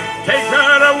please. Take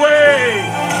her away!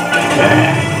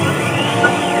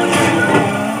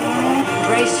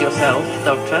 Brace yourself,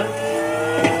 Doctor.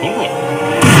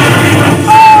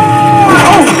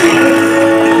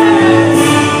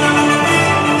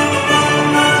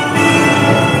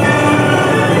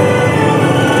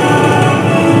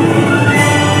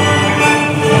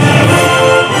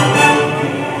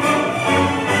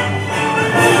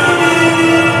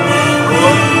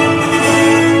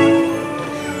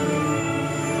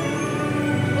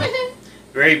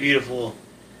 Very beautiful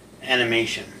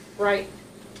animation. Right.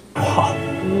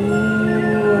 Yep.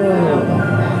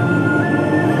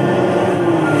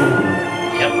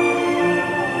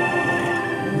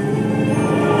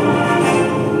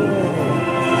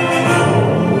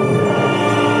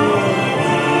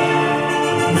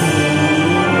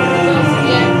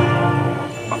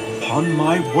 Upon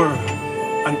my word,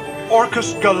 an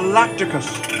Orcus Galacticus.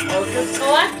 Orcus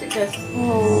Galacticus.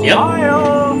 Yep.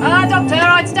 Doctor,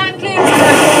 I'd stand clear.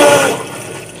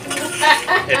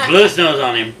 It blew his nose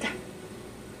on him.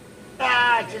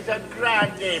 Ah, it's a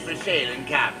grand day for sailing,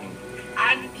 Captain.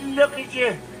 And look at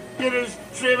you. You're as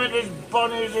trim and as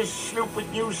bonny as a sloop with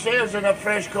new sails and a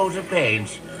fresh coat of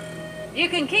paint. You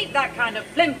can keep that kind of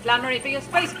flim-flammery for your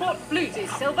spaceport bluesies,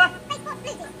 Silver.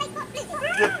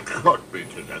 You cut me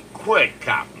to the quick,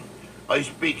 Captain. I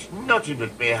speaks nothing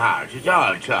but my heart at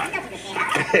all times.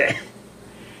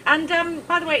 And,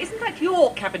 by the way, isn't that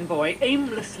your cabin boy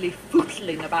aimlessly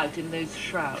footling about in those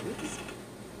shrouds?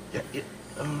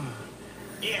 A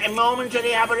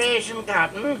momentary aberration,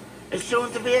 Captain. Is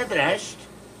soon to be addressed.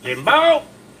 Jimbo!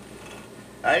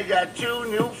 I got two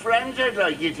new friends I'd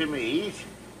like you to meet.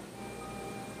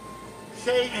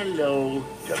 Say hello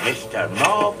to Mr.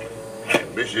 Mob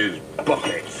and Mrs.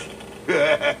 Bucket.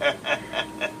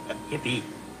 Yippee.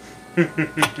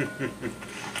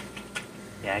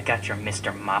 Yeah, I got your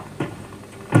Mr. Mop.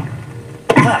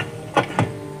 Ah.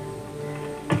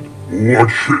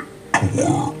 Watch it,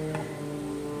 Tor.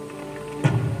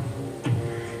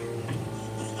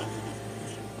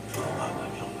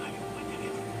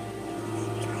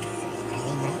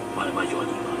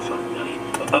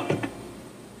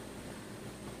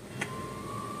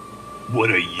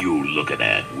 What are you looking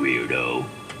at, weirdo?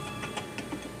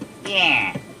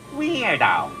 Yeah,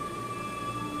 weirdo.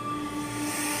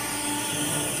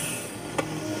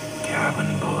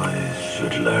 Cabin boys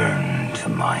should learn to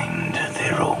mind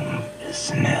their own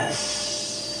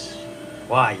business.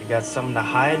 Why, you got something to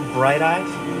hide, Bright Eyes?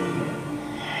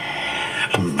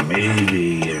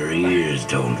 Maybe your ears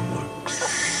don't work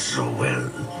so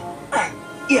well.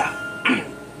 Yeah.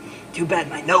 Too bad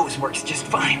my nose works just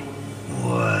fine.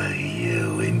 Why,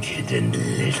 you impudent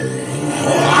little...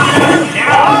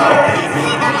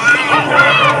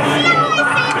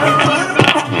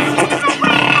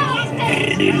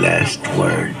 Any last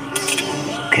words,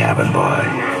 cabin boy?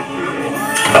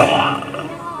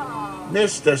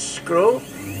 Mr. Scrope?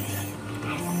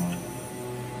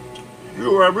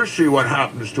 You ever see what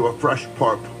happens to a fresh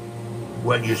pup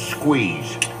when you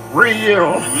squeeze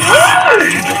real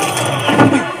hard?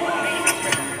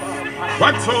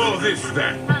 What's all this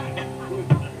then?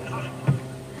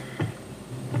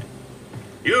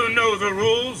 You know the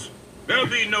rules. There'll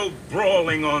be no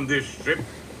brawling on this ship.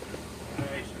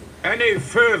 Any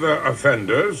further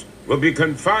offenders will be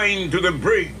confined to the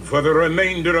brig for the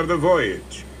remainder of the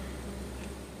voyage.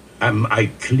 Am I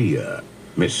clear,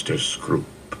 Mr. Scroop?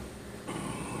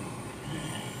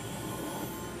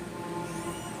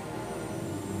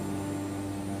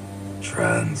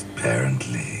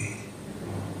 Transparently.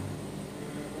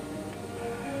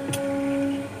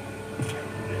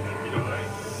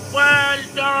 Well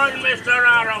done, Mr.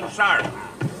 Arrow, sir.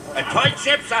 A tight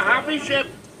ship's a happy ship,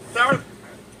 sir.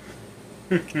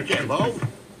 Jimbo,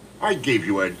 I gave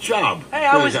you a job. Hey,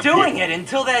 I was doing it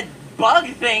until that bug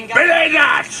thing got... Belay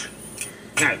that!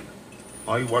 Now,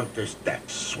 I want this deck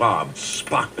swabbed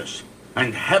spotless.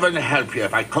 And heaven help you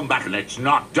if I come back and it's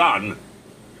not done.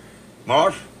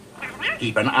 Morph,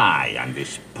 keep an eye on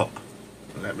this pup.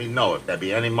 Let me know if there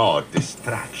be any more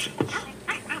distractions.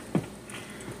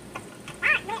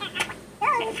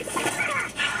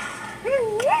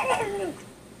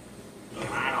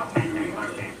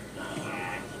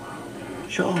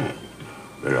 So,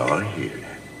 we're all here.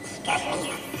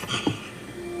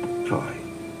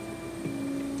 Fine.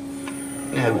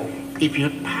 Now, if you'll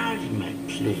pardon my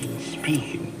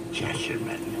plain-speaking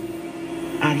gentleman.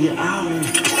 And you all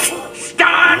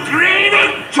start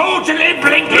reading totally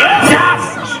blinking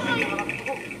daft!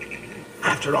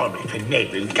 After all my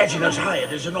finagling, getting us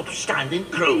hired as an upstanding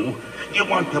crew, you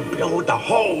want to blow the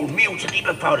whole mutiny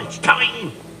before it's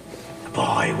time? The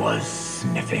boy was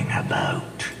sniffing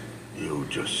about. You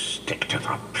just stick to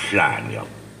the plan, you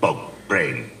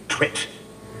bug-brained twit.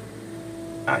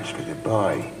 As for the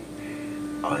boy,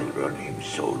 I'll run him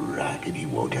so ragged he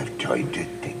won't have time to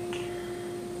think.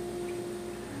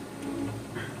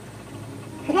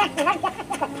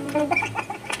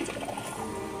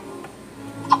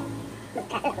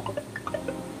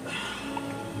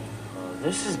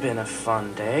 This has been a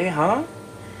fun day, huh?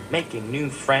 Making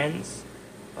new friends.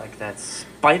 Like that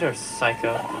spider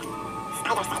psycho.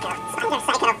 Spider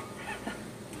psycho.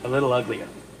 A little uglier.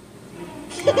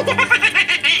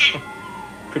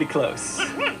 Pretty close.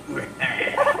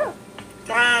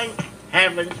 Thank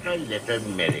heavens for little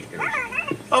miracles.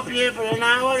 Up here for an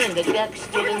hour and the deck's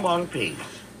still in one piece.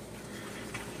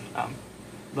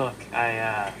 Look,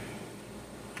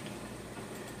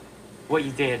 what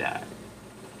you did,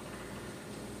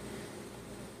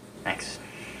 thanks.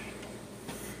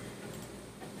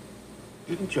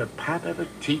 Didn't your pap ever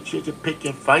teach you to pick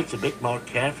your fights a bit more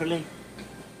carefully?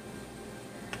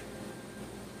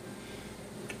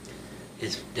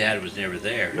 His dad was never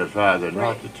there. Your father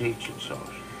not the teaching sort?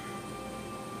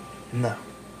 No.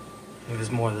 It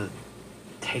was more the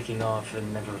taking off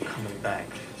and never coming back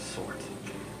sort.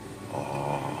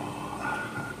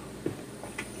 Oh.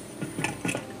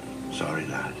 Sorry,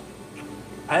 lad.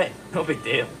 Hey, no big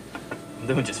deal. I'm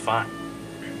doing just fine.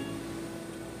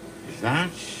 Is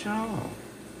that so?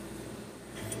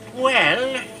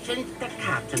 Well, since the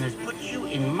captain has put you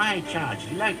in my charge,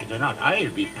 like it or not, I'll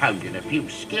be pounding a few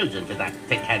skills into that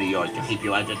thick head of yours to keep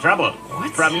you out of trouble.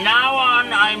 What? From now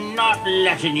on, I'm not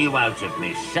letting you out of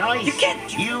my sight. You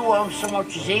can't. You won't so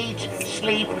much as eat,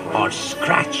 sleep, or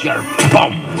scratch your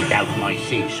bum without my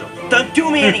say-so. Don't do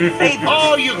me any favors.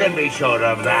 Oh, you can be sure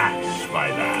of that, my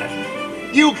lad.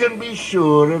 You can be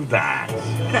sure of that.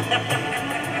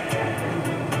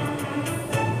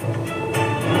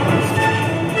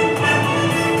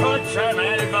 Put some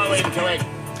elbow into it.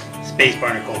 Space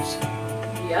barnacles.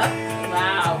 Yep.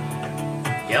 Wow.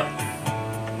 Yep.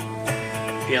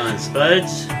 Feeling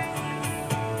spuds.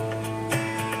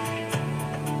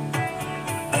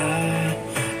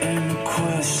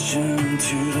 Question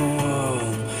to the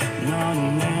world, not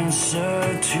an answer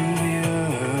to be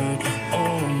heard,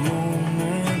 or a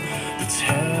moment that's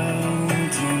held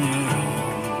in your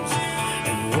arms.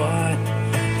 And what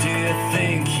do you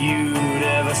think you'd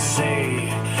ever say?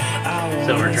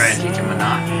 So we're trying to teach him a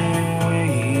knot.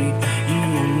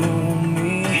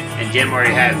 And Jim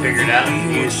already had it figured out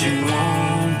and used it.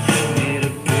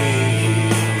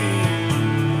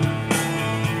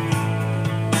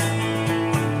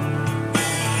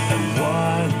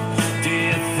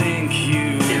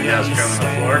 House from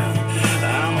the floor,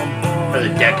 or the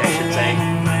deck, I should say.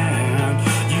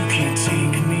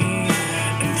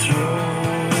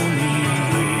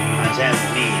 On his hands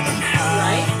and knees.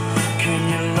 Right? Can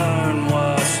you learn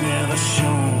what's never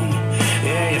shown?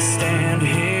 Yeah, you stand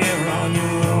here on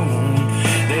your own.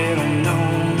 They don't know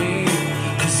me,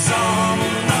 'cause I'm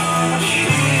not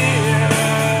here.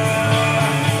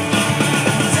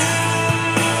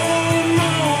 Down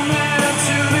moment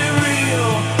to be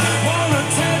real. Wanna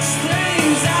touch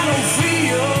things I don't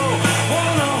feel.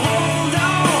 Wanna hold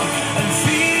on and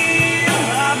feel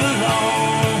I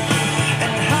belong.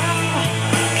 And how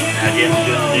can Now Jim's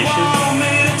doing the dishes.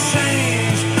 me to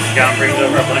change? John brings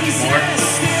over a bunch more.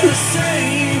 Still the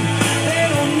same. They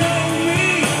don't know me,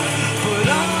 but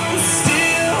I'm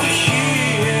still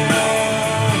here.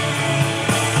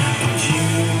 And you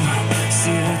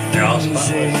see the They're all things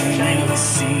spotless and they shiny. never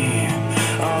see.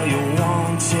 All you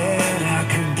wanted I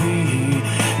could be.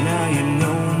 Now you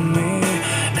know me,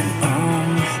 and I'm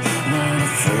not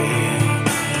afraid.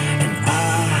 And I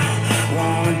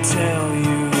wanna tell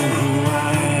you who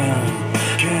I am.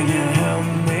 Can you help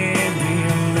me be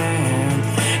a man?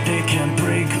 They can't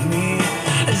break me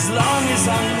as long as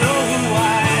I know who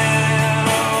I am.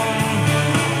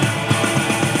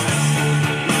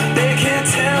 They can't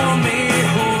tell me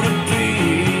who to be,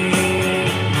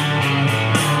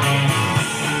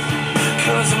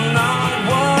 'cause I'm not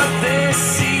what they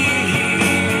see.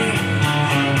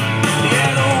 Yeah,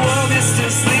 the world is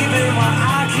still sleeping while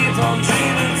I keep on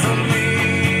dreaming for me.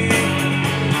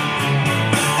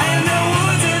 And the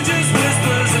words are just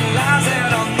whispers and lies that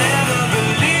I'll never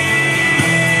believe.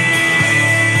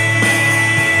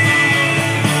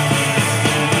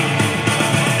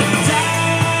 And I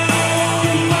want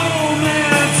a moment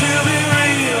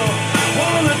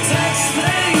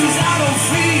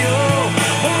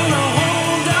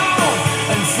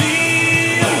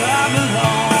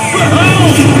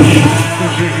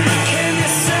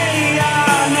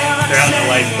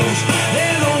lifeboat.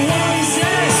 They're the ones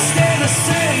that stay the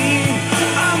same.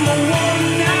 I'm the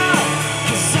one now,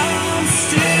 'cause I'm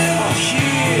still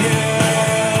here.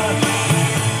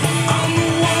 I'm the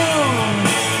one,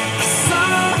 'cause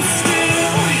I'm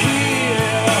still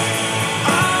here.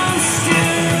 I'm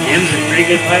still Jim's a pretty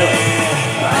good pilot.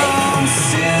 I'm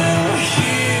still here.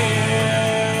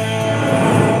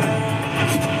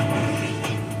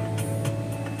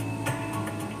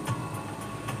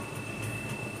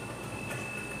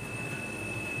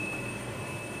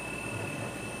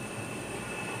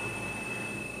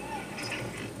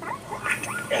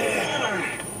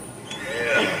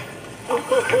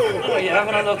 Oh, you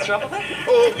having a little trouble there?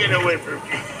 Oh, get away from me.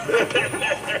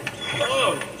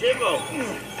 Oh, Jimbo.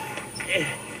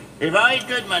 If I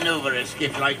could maneuver a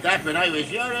skiff like that when I was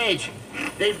your age,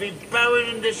 they'd be bowing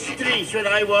in the streets when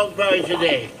I walk by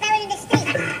today. Bowing in the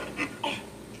street.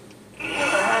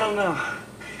 I don't know.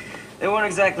 They weren't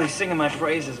exactly singing my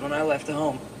praises when I left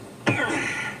home.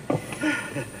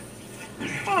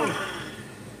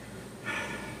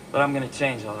 But I'm gonna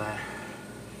change all that.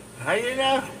 How you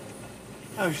know?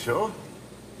 How so?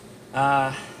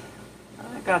 I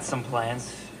got some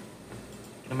plans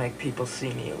to make people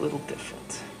see me a little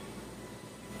different.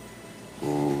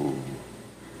 Oh.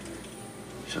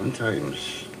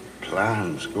 Sometimes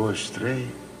plans go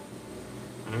astray.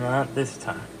 Not this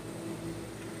time.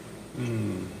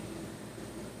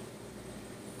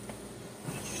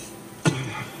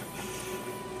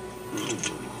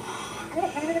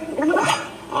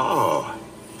 Oh,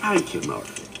 thank you,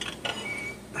 Murphy.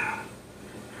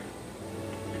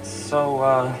 So,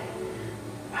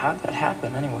 how'd that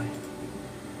happen anyway?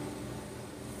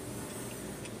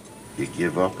 You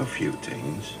give up a few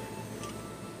things,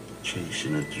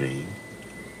 chasing a dream.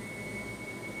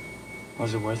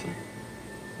 Was it worth it?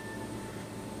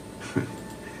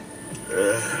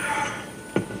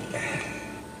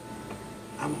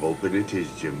 I'm hoping it is,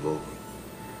 Jimbo.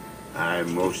 I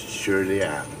most surely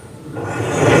am.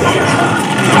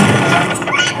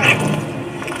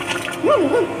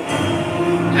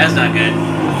 That's not good.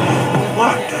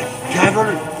 What the devil?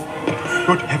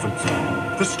 Good heavens.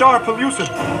 The star pollution.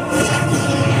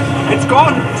 It's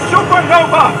gone!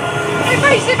 Supernova!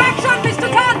 Evasive action, Mr.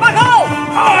 Turnbuckle!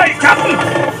 Aye, Captain!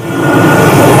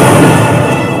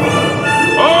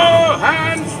 All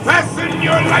hands fasten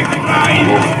your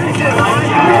lifelines!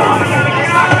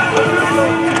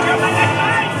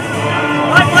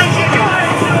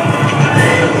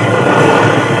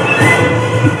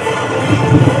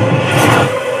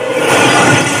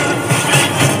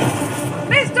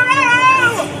 Mr.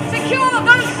 Arrow! Secure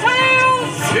those sails!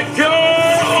 Secure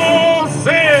all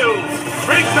sails!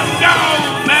 Break them down,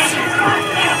 men!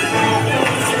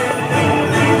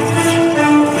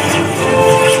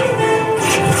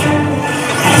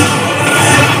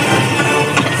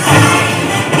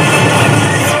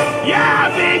 Yeah,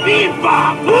 baby!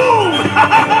 Ba-boom!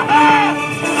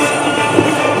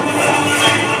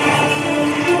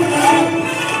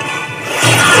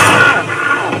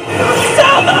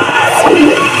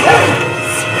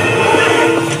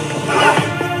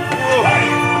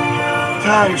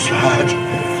 Thanks, lad.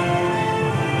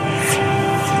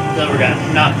 Silver got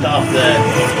knocked off the.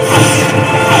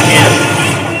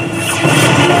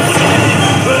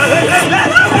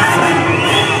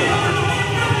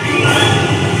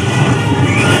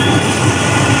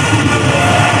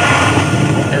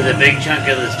 As a big chunk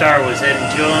of the star was heading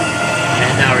to him,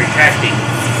 and now retracting.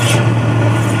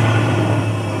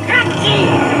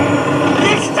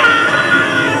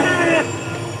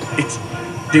 It's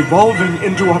devolving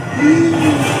into a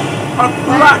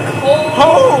black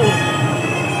hole!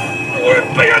 We're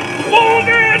being pulled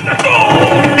in!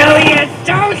 No, you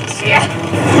don't!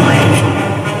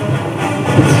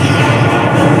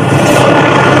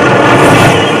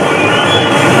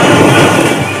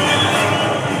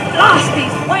 Blast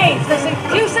these waves! They're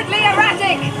confusedly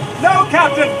erratic! No,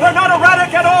 Captain! They're not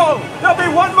erratic at all! There'll be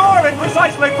one more in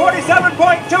precisely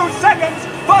 47.2 seconds,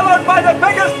 followed by the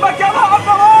biggest Magella of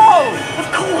them all! Of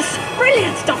course!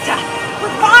 Brilliant, Doctor!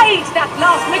 Provide that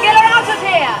last Magilla out of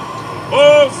here!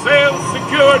 All sails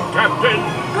secured, Captain!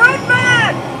 Good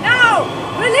man! Now,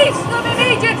 release them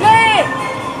immediately!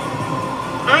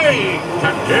 Aye,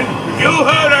 Captain! You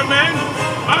heard her, men!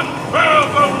 Unfurl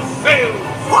those sails!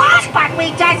 What? But we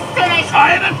just finished.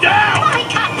 Tie them down!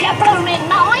 Wake up, your blooming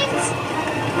minds!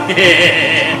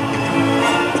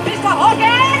 Mr.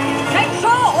 Hogan, make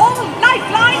sure all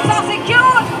lifelines are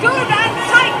secured good and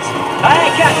tight!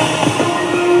 Aye, Captain!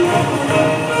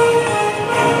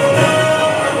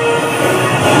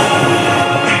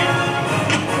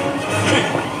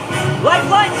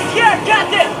 Lifeline secure,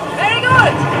 Captain! Very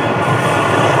good!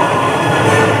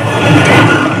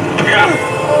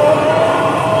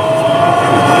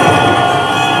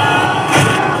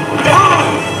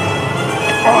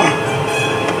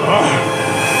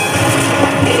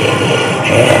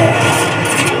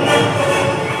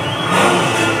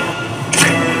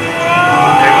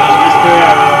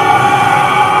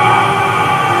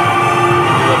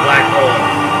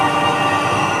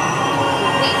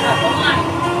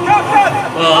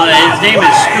 his name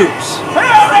is Scoops.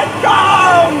 Here it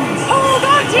comes! Hold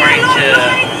on to your Right,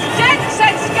 lines! Dense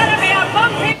and scary are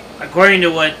bumping! According to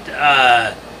what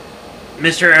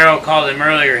Mr. Arrow called him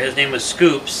earlier, his name was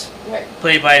Scoops, Right.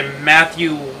 played by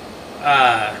Michael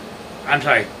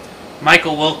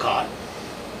Wilcott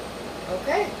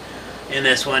Okay. in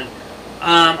this one.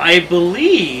 I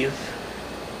believe,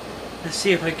 let's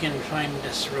see if I can find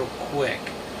this real quick.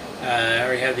 I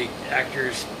already have the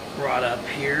actors brought up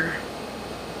here.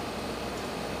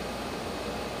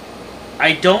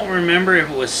 I don't remember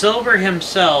if it was Silver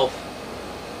himself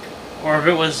or if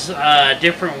it was a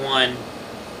different one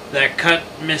that cut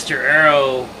Mr.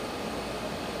 Arrow,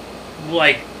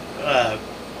 like,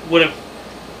 would have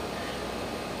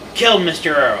killed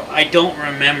Mr. Arrow. I don't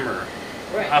remember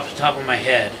off the top of my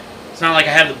head. It's not like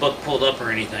I have the book pulled up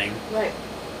or anything. Right.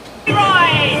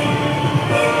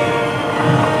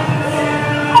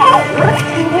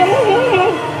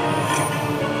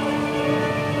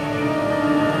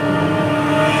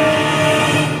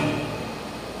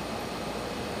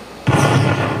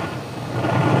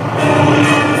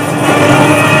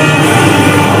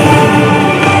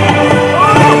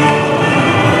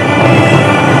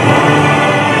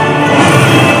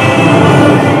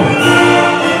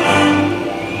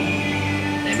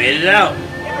 They made it out.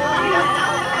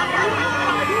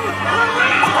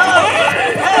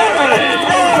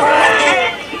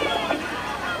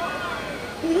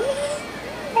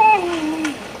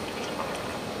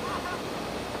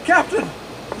 Captain!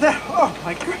 Oh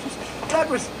my goodness. That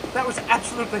was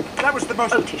absolutely, that was the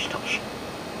most... Oh, Tish Tosh.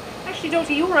 Actually,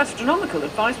 Doctor, your astronomical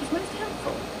advice was most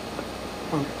helpful.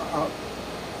 Well,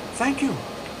 thank you.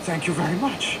 Thank you very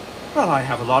much. Well, I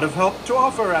have a lot of help to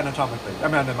offer anatomically,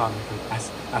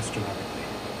 astronomically.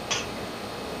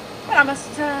 Well, I must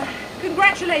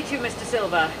congratulate you, Mr.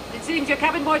 Silver. It seems your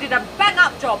cabin boy did a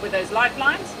bang-up job with those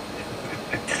lifelines.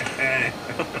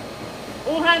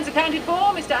 All hands accounted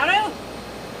for, Mr. Arrow?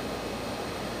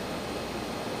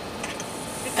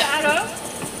 Mr. Arrow?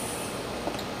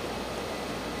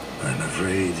 I'm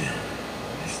afraid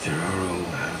Mr. Arrow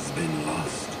has been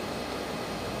lost.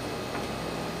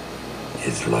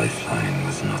 His lifeline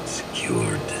was not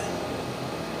secured.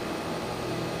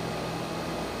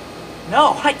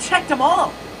 No, I checked them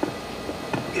all.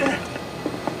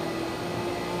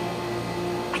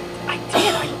 I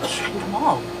did. I checked them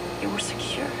all. They were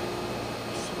secure.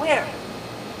 I swear.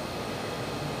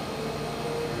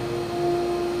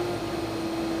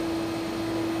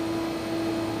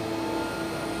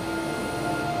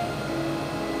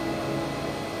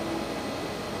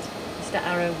 Mr.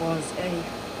 Arrow was a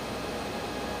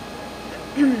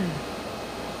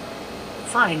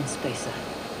fine spacer.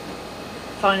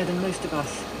 Finer than most of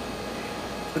us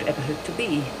would ever hope to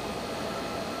be.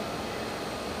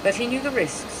 But he knew the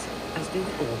risks, as do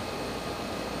we all.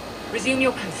 Resume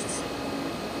your posts.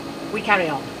 We carry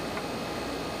on.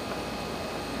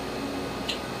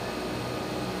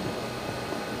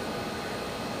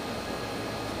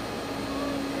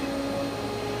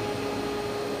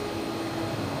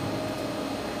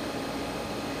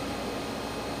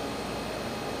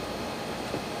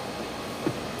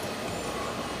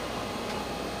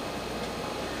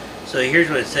 So here's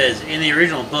what it says. In the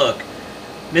original book,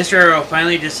 Mr. Arrow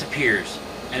finally disappears,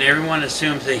 and everyone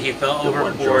assumes that he fell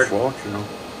overboard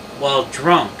while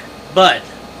drunk. But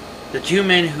the two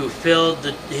men who filled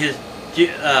his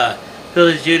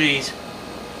duties,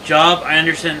 Job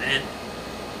Anderson and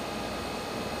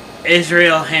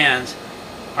Israel Hands,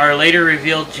 are later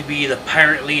revealed to be the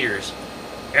pirate leaders.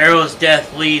 Arrow's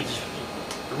death leaves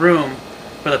room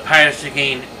for the pirates to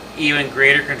gain even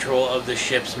greater control of the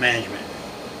ship's management.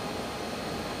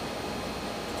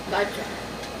 Gotcha.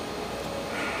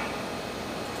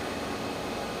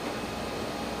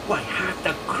 Why, half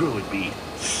the crew would be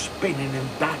spinning in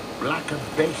that black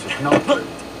abyss. No, look,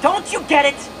 Don't you get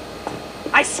it?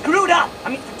 I screwed up.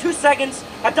 I mean, for 2 seconds,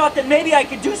 I thought that maybe I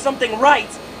could do something right,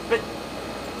 but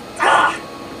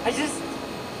I just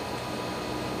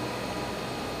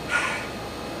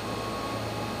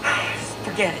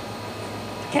forget it.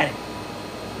 Forget it.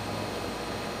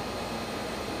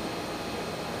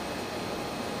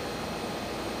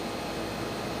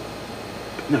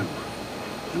 no.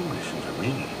 You listen to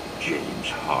me, James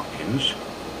Hawkins.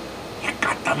 You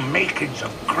got the makings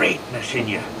of greatness in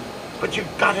you, but you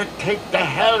gotta take the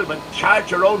helm and charge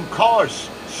your own course.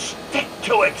 Stick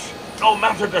to it, no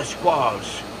matter the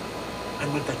squalls.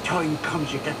 And when the time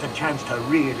comes, you get the chance to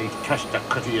really test the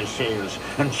cut of your sails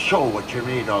and show what you're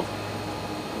made of.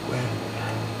 Well,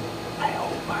 I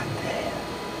hope I'm there,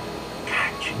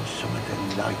 catching some of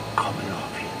the light coming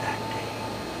off you that day.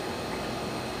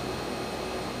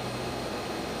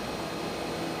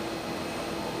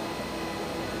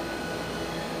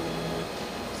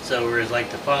 voiceover is like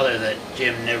the father that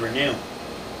Jim never knew.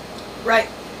 Right.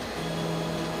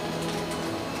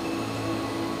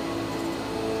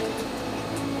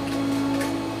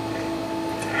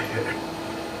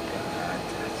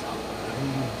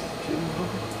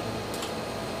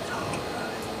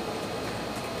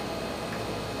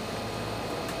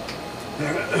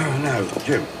 Now,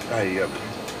 Jim, I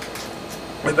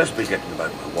best be getting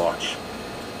about my watch.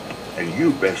 And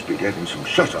you best be getting some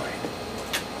shut-eye.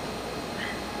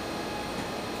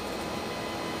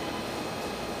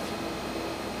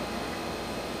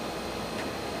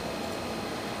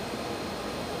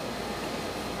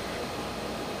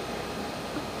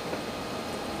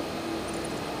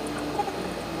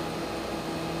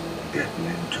 Getting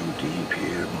in too deep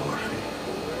here, Morphy.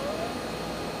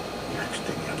 Next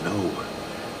thing you know,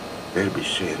 they'll be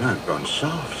saying I've gone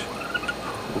soft.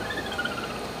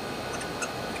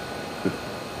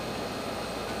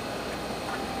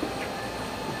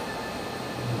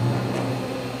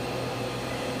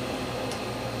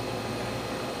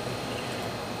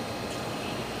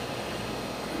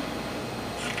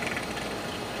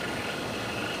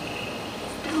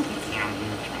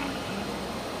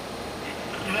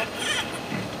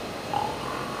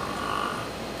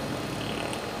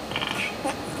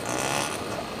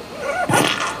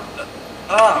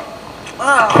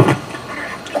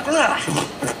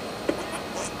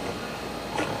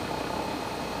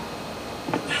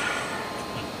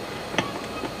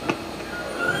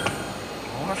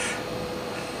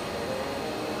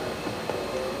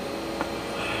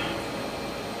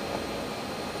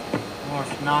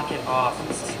 Morph, knock it off.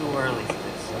 It's too early for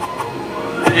this.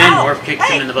 And Morph kicks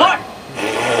him in the butt.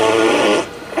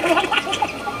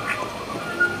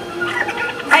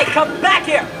 Hey, come back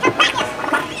here!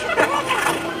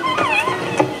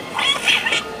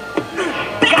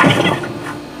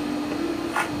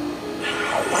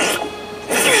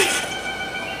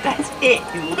 That's it,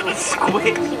 you little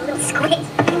squid. You little squid.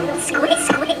 You little squid,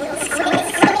 squid, little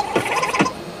squid, squid.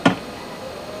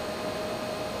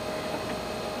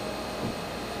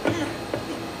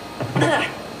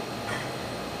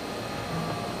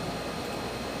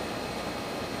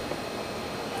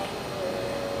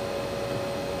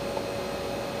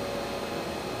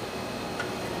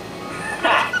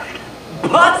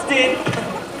 Busted!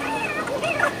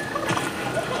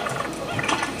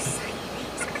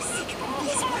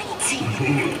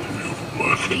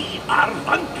 We are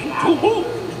wanting to move.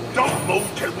 Don't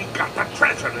move till we got the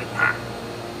treasure in hand.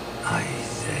 I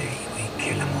say we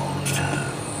kill them all now.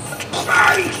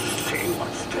 I say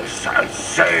what's this I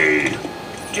say.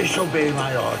 Disobey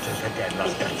my orders again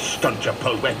like that stunt you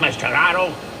pulled with Mr.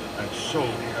 Arrow. And so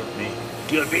help me,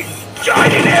 you'll be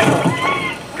joining him.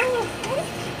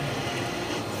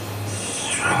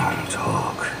 Strong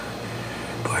talk,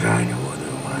 but I know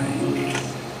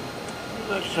otherwise. You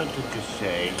got something to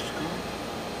say,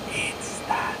 It's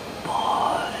that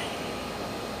boy.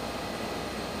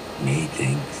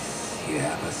 Methinks you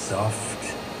have a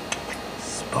soft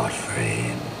spot for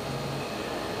him.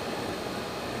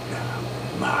 Now,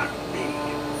 mark me,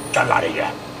 the lot of you.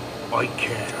 I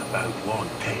care about one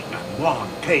thing and one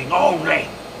thing only.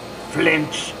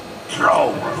 Flint's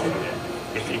throne.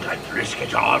 You think I'd risk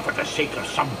it all for the sake of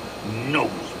some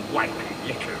nose-wiping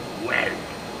little well?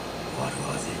 What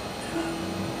was it?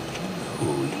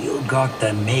 Oh, you got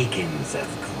the makings of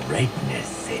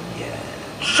greatness in you.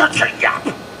 Shut your yap!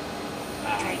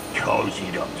 I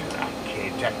cozied up to that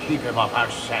kid to keep him off our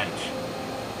scent.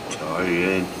 I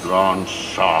ain't gone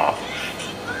soft.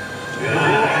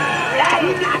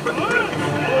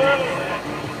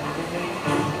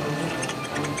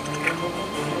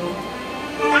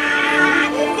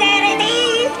 There it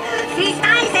is. She's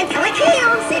nice until it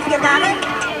kills if you got it.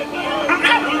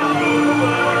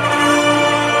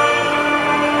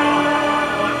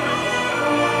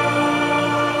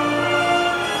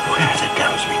 Where's it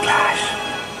goes, me glass?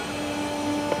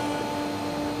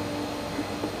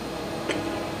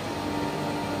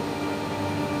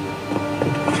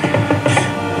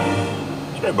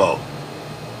 Jimbo.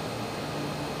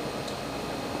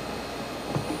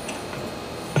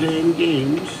 Playing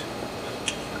games?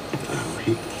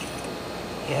 Oh,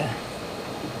 Yeah.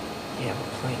 Yeah,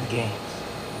 we're playing games.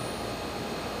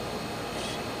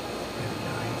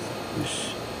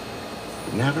 was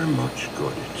never much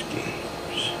good at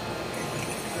games.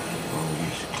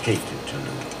 Always hated to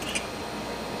lose.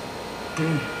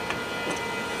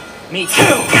 Me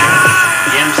too.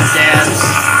 Jim stabs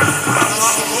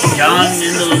John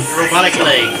in the robotic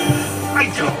leg. I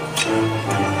don't.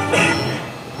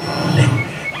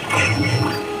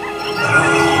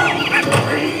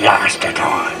 Lost it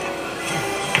all.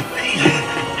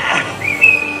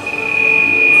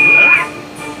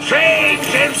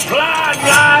 on,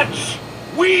 lads!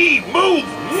 We move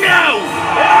now!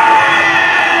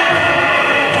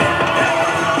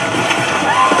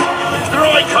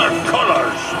 Strike our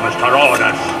colors, Mr.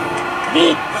 Orders.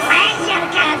 With pleasure,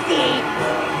 Cassie.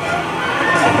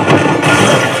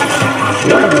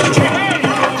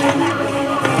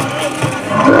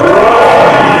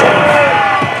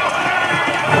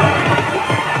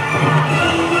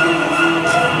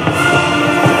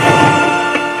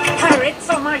 Pirates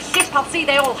on my ship, I'll see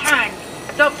they all hang.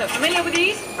 Doctor, familiar with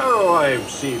these? Oh, I've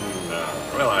seen,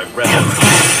 well, I've read them.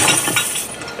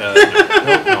 No.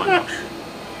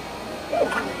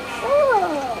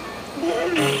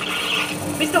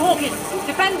 Mr. Hawkins,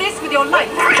 defend this with your life.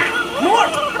 More!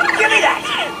 Give me that!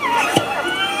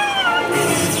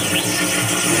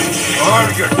 Or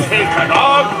you're taking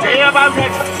all day about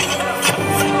it.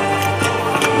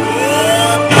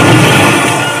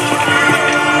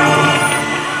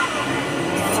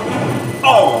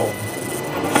 Oh!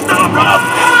 Stop up!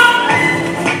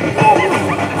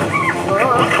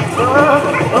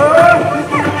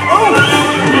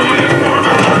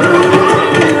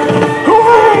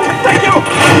 Thank you!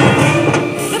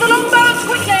 To the longboats,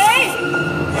 quickly!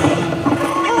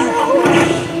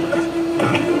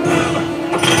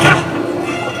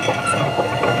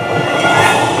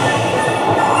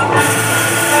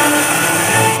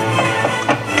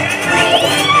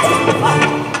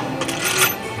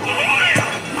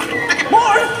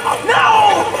 More!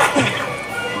 No!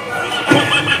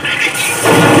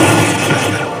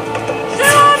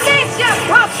 Still on this, you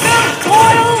pop-filled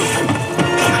coils!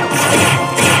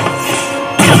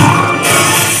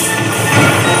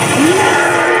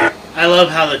 I love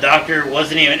how the doctor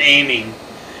wasn't even aiming.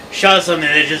 Shot something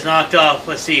that just knocked off,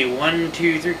 let's see, 1,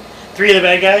 2, 3, 3 of the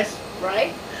bad guys?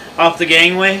 Right? Off the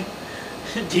gangway.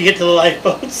 Do you get to the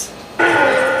lifeboats?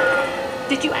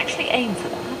 Did you actually aim for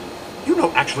that? You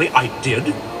know, actually, I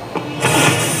did.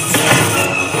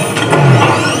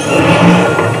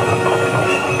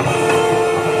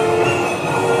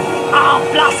 Oh,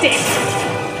 blast it!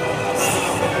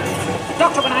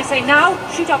 Doctor, when I say now,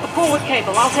 shoot out the forward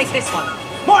cable. I'll take this one.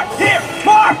 More! Here!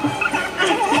 More!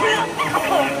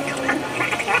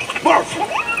 Morph!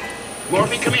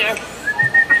 Morphy, come here.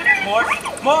 Morph!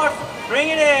 Morph! Bring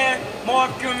it in!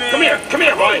 Morph, come here! Come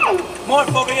here, boy.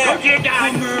 Morph over here! Come to your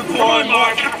dad. Come on,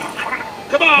 Morph.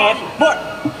 Come on.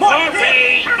 Morph! Morph!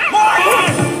 Morphy!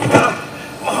 Morph!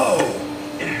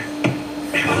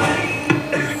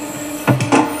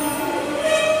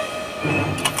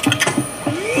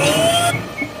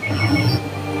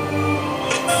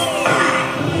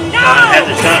 I had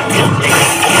the shot.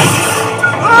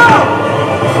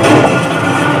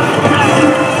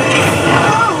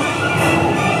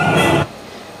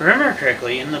 Remember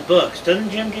correctly, in the books, doesn't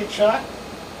Jim get shot?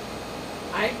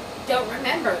 I don't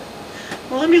remember.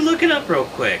 Well, let me look it up real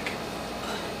quick.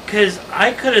 Because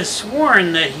I could have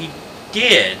sworn that he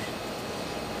did.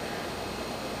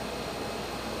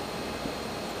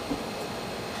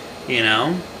 You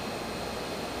know?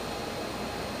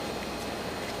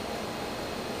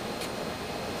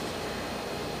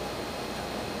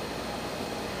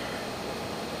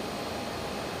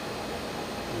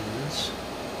 Yes.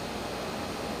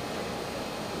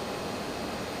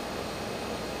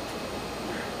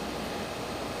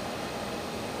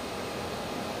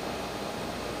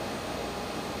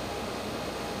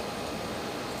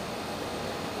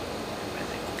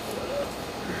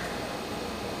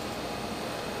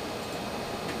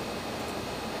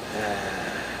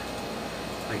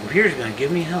 My computer's gonna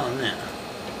give me hell on that.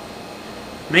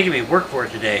 Making me work for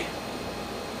it today.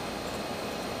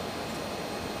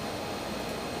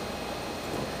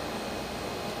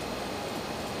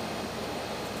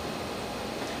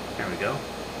 There we go.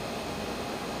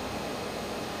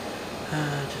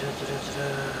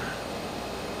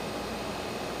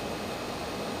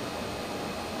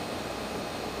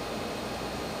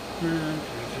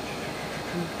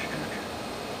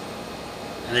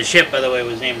 And the ship, by the way,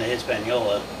 was named the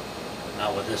Hispaniola,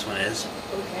 not what this one is.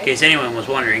 Okay. In case anyone was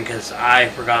wondering, because I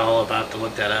forgot all about to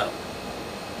look that up.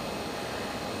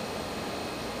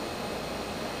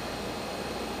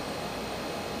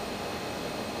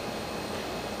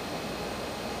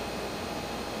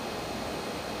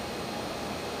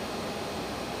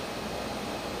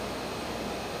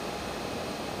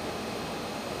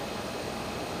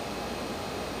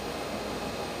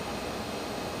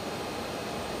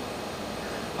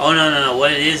 Oh, no.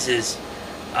 What it is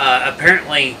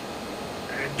apparently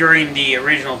during the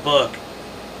original book,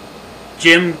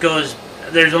 Jim goes,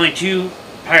 there's only 2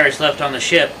 pirates left on the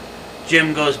ship.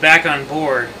 Jim goes back on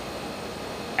board,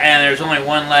 and there's only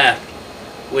one left,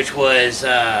 which was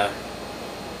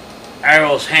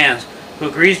Errol's Hands. who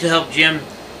agrees to help Jim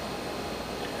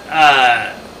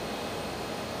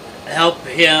help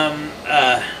helm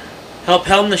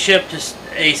the ship to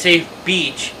a safe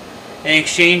beach in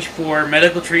exchange for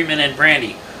medical treatment and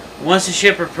brandy. Once the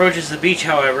ship approaches the beach,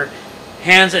 however,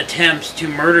 Hans attempts to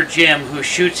murder Jim, who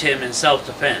shoots him in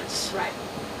self-defense. Right.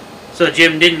 So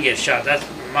Jim didn't get shot. That's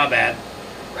my bad.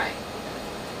 Right.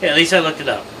 Yeah, at least I looked it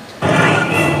up.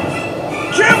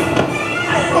 Jim!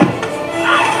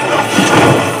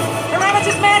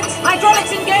 Parameters met!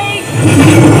 Hydraulics engaged!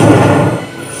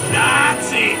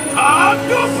 That's it! Come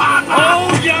to Papa!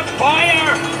 Hold your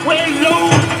fire! We'll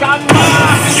lose the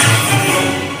march!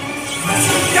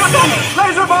 Captain!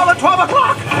 Laser ball at 12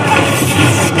 o'clock!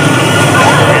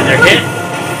 And they're hit.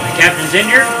 The captain's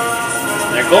injured.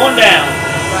 They're going down.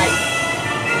 Right.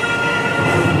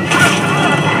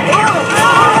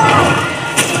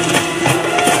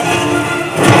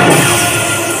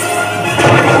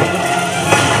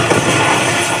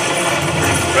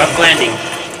 Rough landing.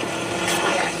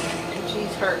 Yes. And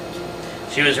she's hurt.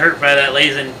 She was hurt by that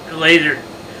laser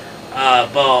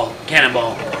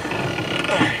cannonball.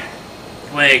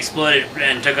 When it exploded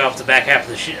and took off the back half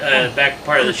of the back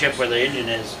part of the ship where the engine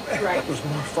is. Right. That was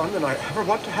more fun than I ever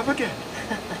want to have again.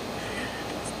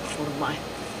 One of my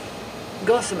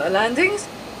gossamer landings.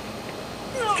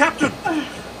 Captain!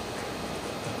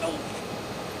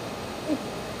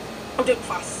 Oh, don't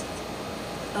fuss.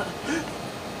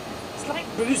 Slight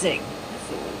bruising. That's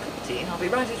all. Cup of tea. I'll be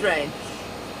right as rain.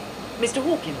 Mr.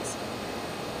 Hawkins.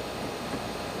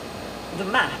 The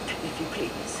map, if you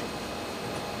please.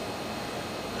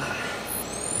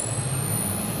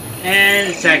 And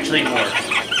it's actually Morph.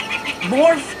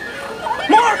 Morph?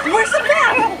 Morph, where's the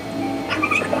map?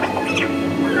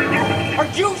 Are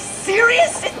you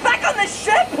serious? It's back on the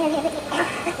ship?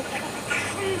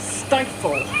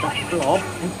 Stifle that blob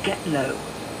and get low.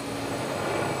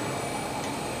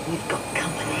 We've got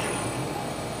company.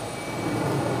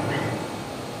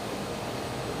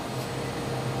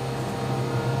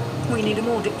 We need a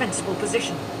more defensible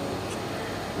position.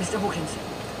 Mr. Hawkins,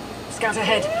 scout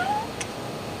ahead.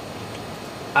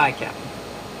 Aye, Captain.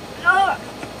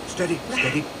 Steady,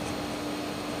 steady.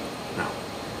 Now,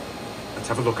 let's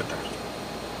have a look at that.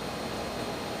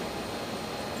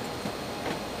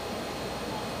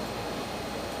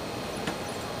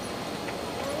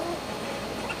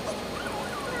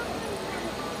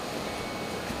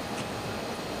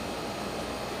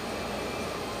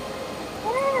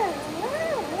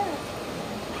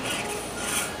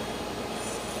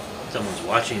 Someone's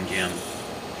watching Jim.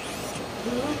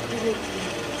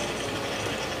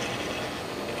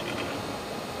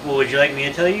 Well, would you like me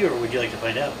to tell you, or would you like to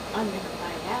find out? I'm gonna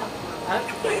find out. I'm about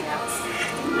to find out.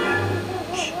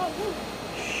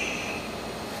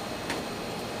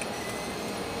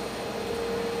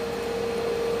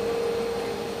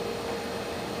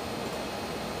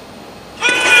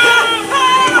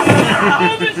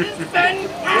 Oh, this is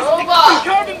fantastic! Robot.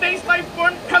 Carbon-based life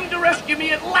form come to rescue me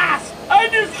at last! I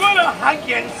just want to hug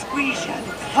you and squeeze you and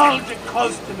hold you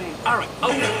close to me. All right,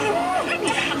 okay.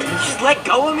 Just let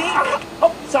go of me?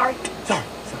 Oh, sorry. Sorry.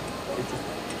 It's just,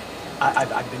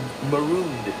 I've been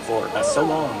marooned for so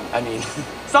long. I mean,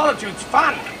 solitude's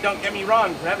fun. Don't get me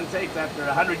wrong. For heaven's sakes, after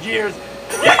 100 years,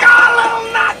 you got a little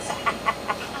nuts!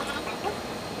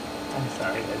 I'm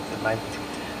sorry.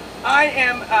 I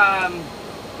am,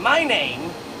 my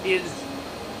name is,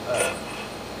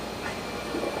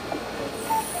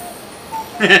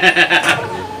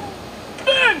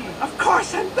 Ben! Of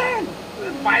course I'm Ben!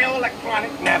 The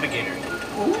bioelectronic navigator.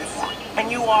 Oops.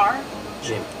 And you are?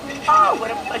 Jim. Oh, what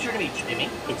a pleasure to meet you, Jimmy.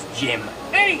 It's Jim.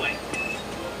 Anyway.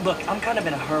 Look, I'm kind of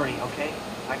in a hurry, okay?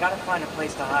 I gotta find a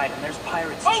place to hide, and there's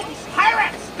pirates chasing.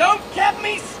 Pirates! Don't get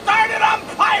me started on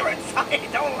pirates! I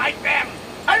don't like them.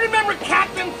 I remember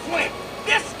Captain Flint.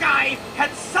 This guy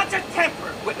had such a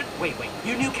temper. Wait.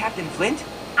 You knew Captain Flint?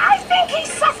 I think he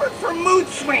suffered from mood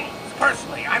swings.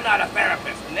 Personally, I'm not a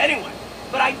therapist in any way.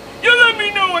 But you let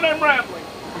me know when I'm rambling.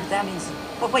 That means,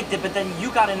 but wait, but then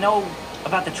you gotta know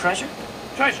about the treasure?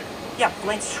 Treasure? Yeah,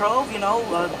 Flint's Trove, you know,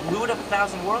 Root of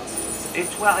 1,000 Worlds.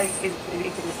 It's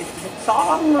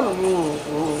all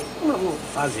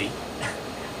fuzzy.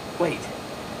 Wait,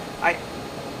 I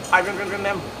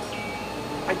remember.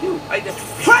 I do.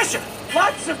 Treasure!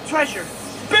 Lots of treasure!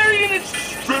 Buried in its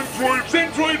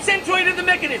centroid of the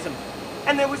mechanism.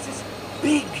 And there was this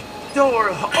big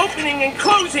door opening and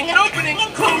closing and opening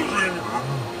and closing.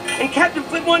 And Captain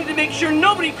Flint wanted to make sure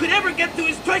nobody could ever get to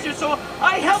his treasure, so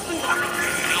I helped him.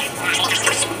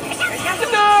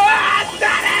 No,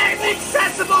 that is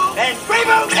accessible! And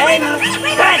reboot!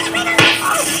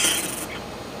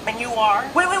 And you are?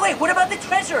 Wait, what about the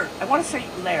treasure? I want to say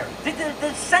Larry.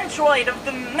 The centroid of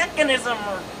the mechanism,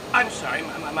 or... I'm sorry,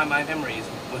 my memory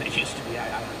isn't what it used to be.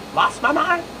 I lost my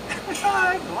mind.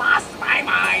 I've lost my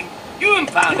mind. You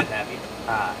haven't found it, have you?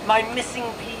 My missing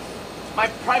piece. My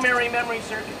primary memory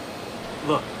circuit.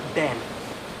 Look, Ben,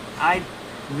 I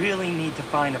really need to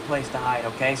find a place to hide,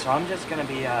 okay? So I'm just gonna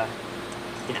be,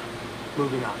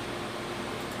 moving on.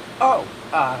 Oh,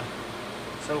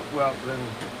 so, well, then,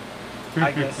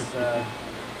 I guess,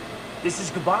 this is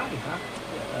goodbye, huh?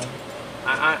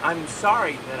 I'm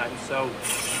sorry that I'm so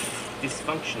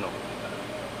dysfunctional.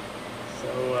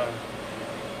 So,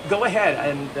 go ahead,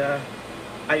 and,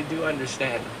 I do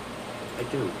understand. I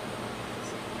do.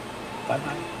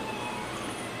 Bye-bye.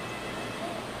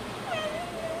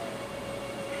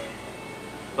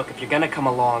 Look, if you're gonna come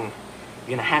along,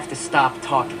 you're gonna have to stop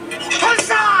talking.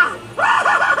 Huzzah!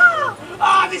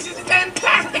 Oh, this is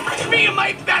fantastic! Me and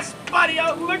my best buddy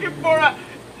out looking for a...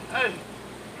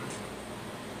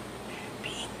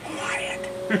 Be quiet.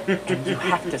 And you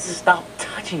have to stop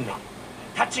touching me.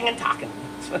 Touching and talking.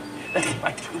 That's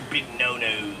my two big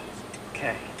no-nos.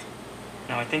 Okay.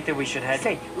 Now I think that we should head...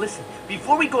 Say, listen,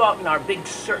 before we go out in our big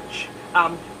search,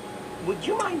 would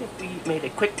you mind if we made a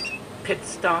quick pit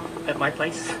stop at my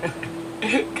place?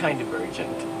 Kind of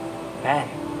urgent. Ben,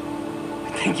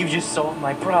 I think you just solved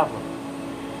my problem.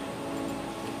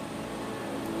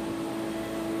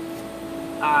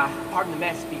 Pardon the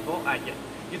mess, people.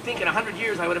 You'd think in 100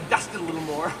 years I would have dusted a little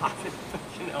more often.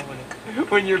 You know,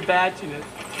 when you're batching it,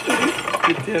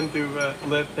 you tend to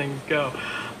let things go.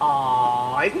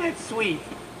 Aw, isn't that sweet?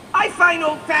 I find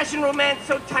old-fashioned romance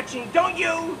so touching, don't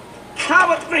you? How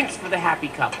about drinks for the happy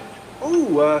couple?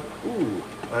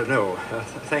 No.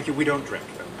 Thank you. We don't drink,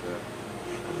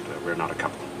 and we're not a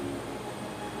couple.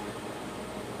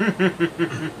 Look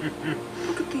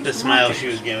at these The smile markings. she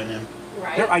was giving him.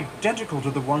 Right. They're identical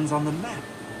to the ones on the map.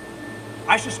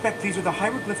 I suspect these are the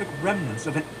hieroglyphic remnants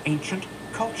of an ancient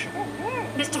culture.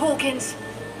 Mr. Hawkins,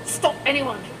 stop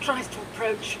anyone who tries to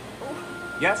approach.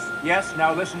 Yes,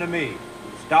 now listen to me.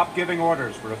 Stop giving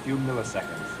orders for a few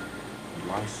milliseconds. And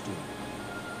lie still.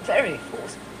 Very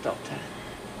forceful, Doctor.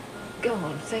 Go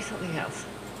on, say something else.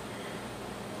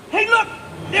 Hey, look!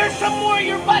 There's some more of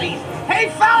your buddies! Hey,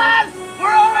 fellas!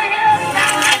 We're over here,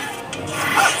 fellas!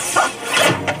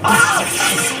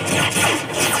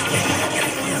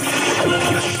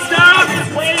 Stop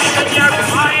wasting your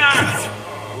fire!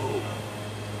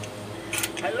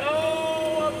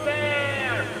 Hello up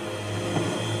there!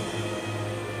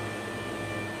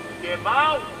 Give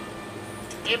out!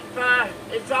 If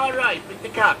it's all right with the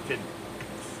captain,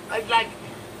 I'd like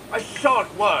a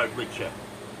short word with you.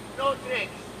 No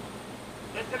tricks.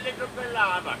 Just a little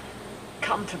palaver.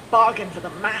 Come to bargain for the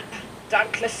map,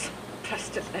 doubtless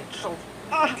pestilential.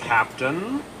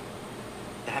 Captain?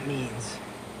 That means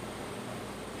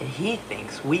that he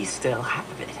thinks we still have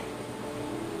it.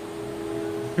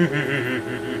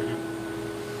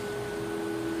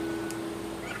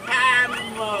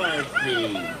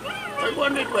 Morphe. I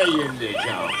wondered where you lit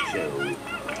off to.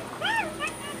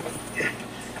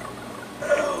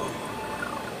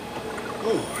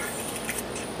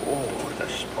 Oh,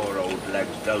 this poor old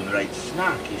leg's downright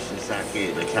snarky since that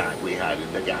game attack we had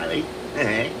in the galley.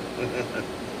 Eh?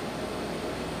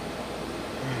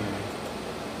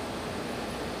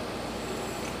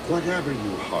 Whatever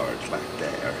you heard back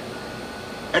there,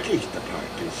 at least the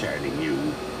part concerning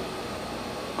you,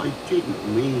 I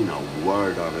didn't mean a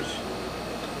word of it.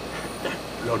 That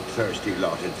bloodthirsty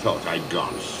lot had thought I'd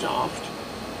gone soft.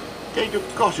 They'd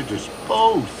have gutted us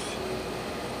both.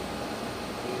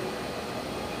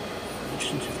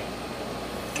 Listen to me.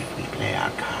 If we play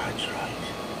our cards right,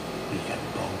 we can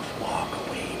both walk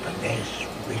away less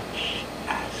rich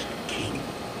as king.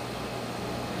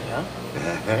 Yeah?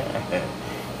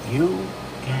 You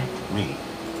get me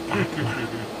that map,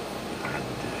 and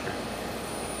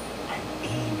an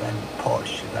even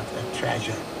portion of the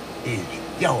treasure is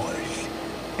yours.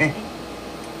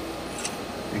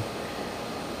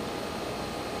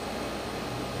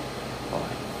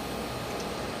 Boy,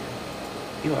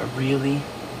 you are really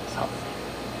something.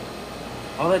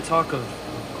 All that talk of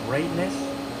greatness,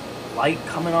 light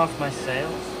coming off my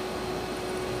sails,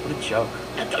 what a joke.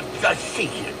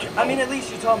 I mean, at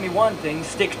least you told me one thing,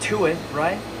 stick to it,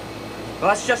 right? Well,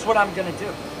 that's just what I'm gonna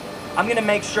do. I'm gonna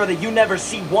make sure that you never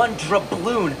see one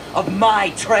doubloon of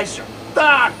my treasure.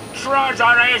 That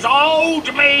treasure is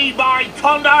owed me by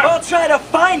thunder! I'll try to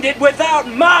find it without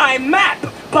my map,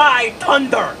 by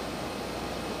thunder!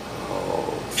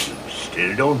 Oh, you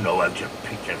still don't know how to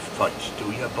pick your fudge,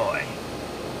 do you, boy?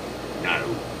 Now,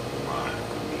 mark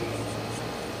me.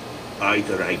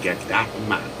 Either I get that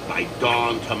map by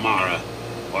dawn tomorrow,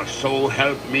 or so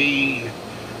help me,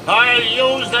 I'll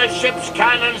use the ship's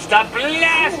cannons to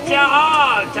blast you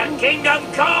all to Kingdom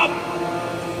Come!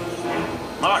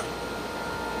 Mark,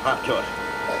 hop to it.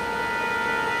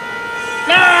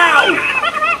 Now!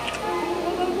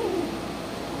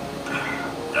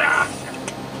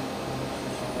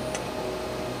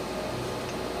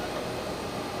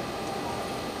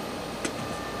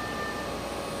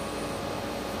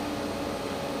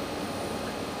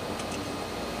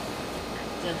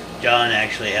 John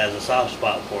actually has a soft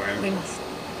spot for him. We must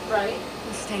Right?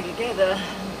 stay together.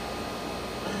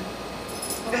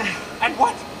 And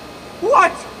what?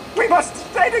 What? We must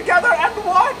stay together and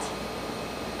what?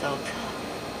 Delta,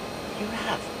 you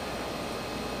have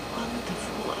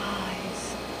wonderful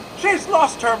eyes. She's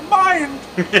lost her mind!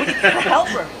 We can't help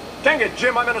her. Dang it,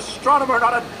 Jim, I'm an astronomer,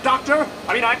 not a doctor.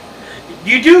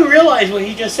 You do realize what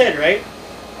he just said, right?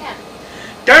 Yeah.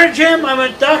 Darn it, Jim, I'm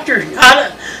a doctor,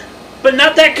 but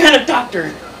not that kind of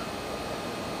doctor.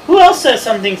 Who else says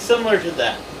something similar to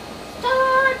that?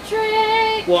 Star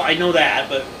Trek! Well, I know that,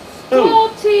 but who?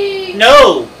 Scotty!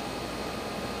 No!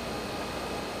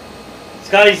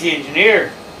 Scotty's the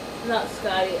engineer. Not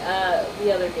Scotty,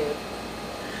 the other dude.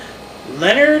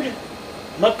 Leonard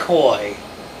McCoy.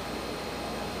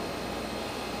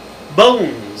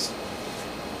 Bones.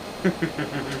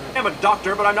 I'm a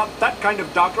doctor, but I'm not that kind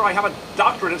of doctor. I have a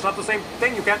doctorate. It's not the same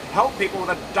thing. You can't help people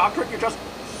with a doctorate. You just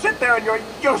sit there and you're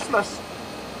useless.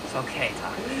 It's okay,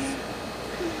 Doc.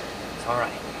 It's all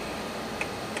right.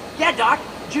 Yeah, Doc.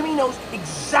 Jimmy knows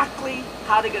exactly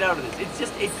how to get out of this.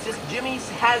 It's just Jimmy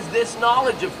has this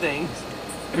knowledge of things.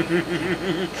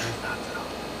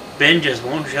 Ben just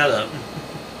won't shut up.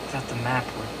 Without the map,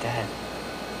 we're dead.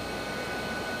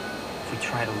 If we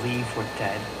try to leave, we're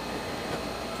dead.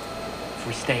 If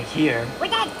we stay here... We're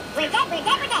dead! We're dead! We're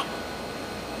dead! We're dead!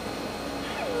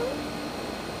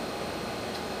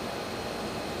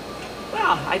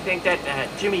 Well, I think that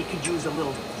Jimmy could use a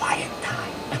little quiet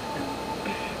time.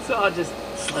 So I'll just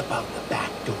slip out the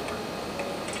back door.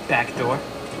 Back door?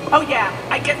 Oh yeah,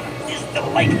 I get this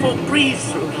delightful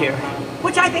breeze through here,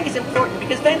 which I think is important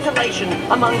because ventilation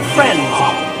among friends.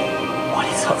 What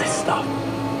is all this stuff?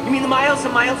 You mean the miles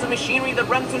and miles of machinery that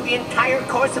run through the entire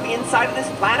course of the inside of this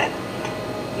planet?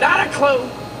 Not a clue.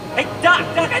 Hey, Doc,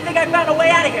 I think I found a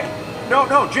way out of here.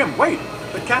 No, Jim, wait.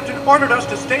 The captain ordered us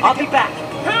to stay I'll be back.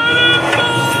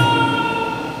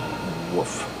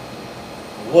 Woof.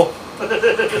 Woof.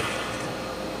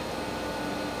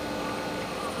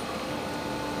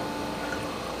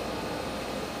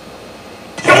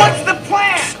 So what's the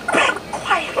plan?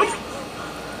 Quiet.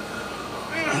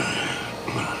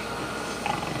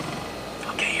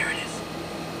 Okay, here it is.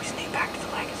 We sneak back to the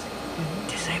Legacy,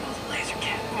 disable the laser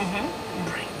cannon, and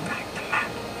bring back the map.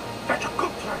 That's a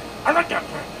good plan. I like that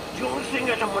plan. The only thing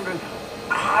is I'm wondering,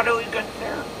 how do we get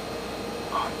there?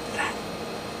 On that.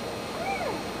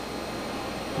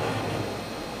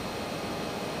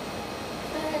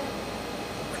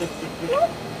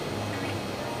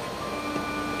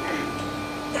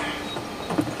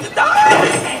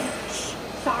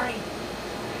 Sorry.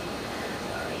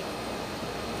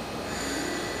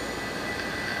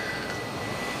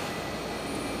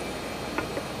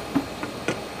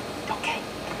 Okay,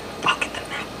 I'll get the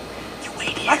map. You wait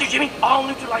here. Roger, Jimmy. All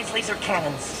neutralized laser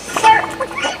cannons. Sir!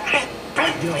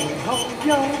 Yo ho,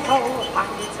 yo ho,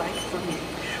 pirates like for me.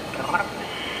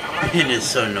 It is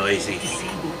so noisy.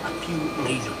 Disable a few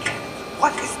laser cannons.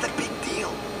 What is the big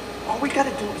deal? All we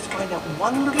gotta do is find out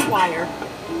one little wire.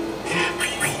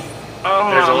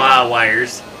 There's a lot of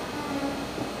wires.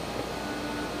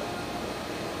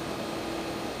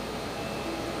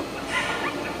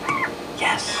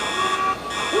 Yes.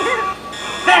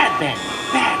 Bad, Ben.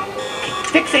 Bad. Okay,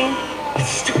 fixing. This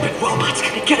stupid robot's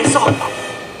gonna get us all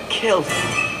killed.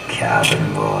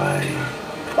 Cabin boy.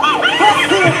 Oh,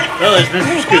 there's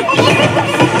Mr. Scoops.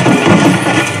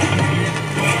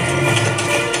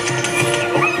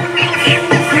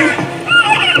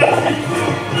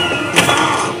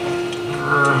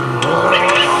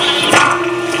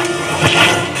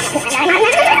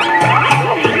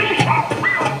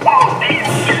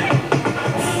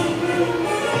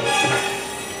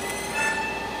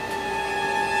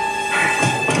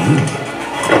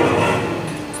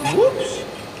 Whoops.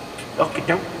 Okay,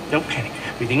 don't panic.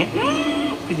 Breathing in,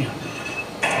 breathing out.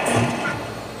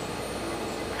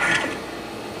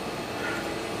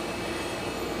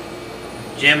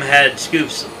 Jim had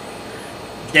Scoops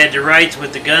dead to rights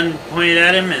with the gun pointed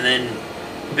at him, and then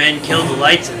Ben killed the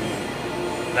lights, and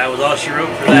that was all she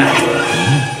wrote for that.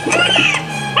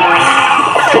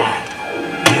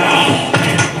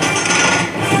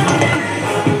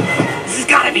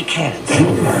 cannons.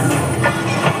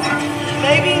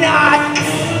 Maybe not.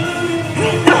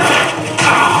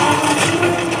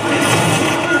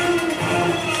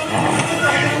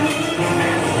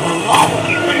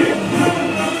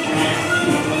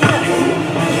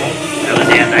 That was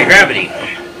anti-gravity.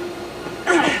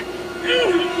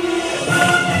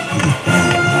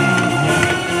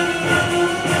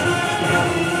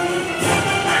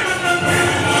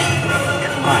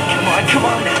 Come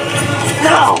on.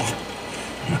 No!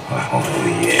 Oh,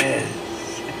 yes.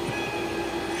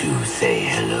 Do say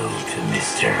hello to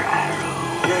Mr. Arrow.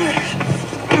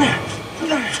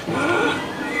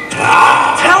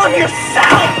 Tell him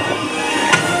yourself!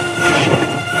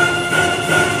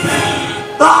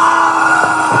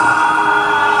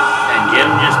 And Jim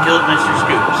just killed Mr.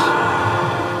 Scoops.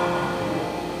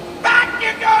 Back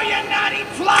you go, you naughty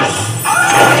flush!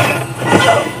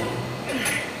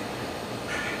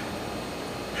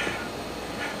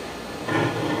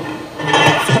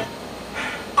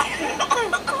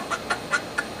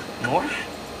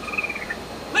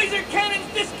 Laser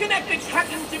cannons disconnected,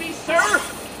 Captain Jimmy, sir!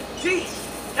 Gee,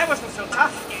 that wasn't so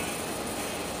tough.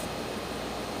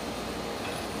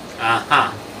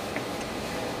 Uh-huh.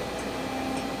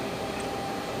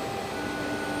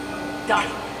 Doc,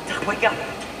 wake up.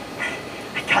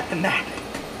 I got the map.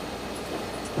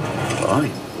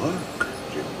 Fine work,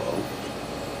 Jimbo.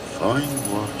 Fine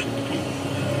work indeed.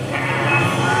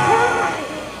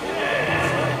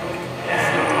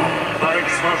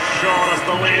 Thanks for showing us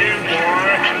the way in, boy.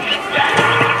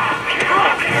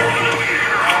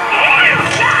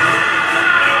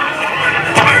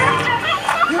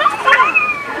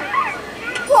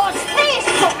 What's this?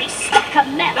 Got me stuck a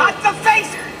metal. Not the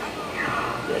face!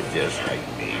 They're just like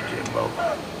me, Jimbo.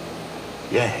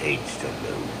 You hates to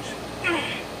lose.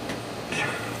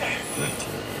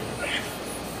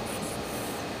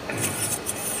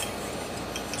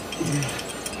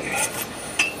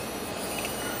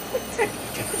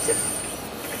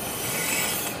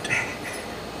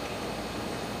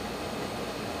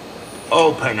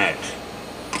 Open it.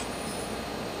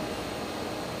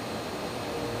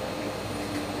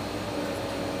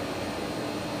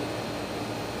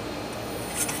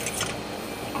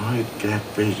 I'd get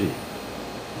busy.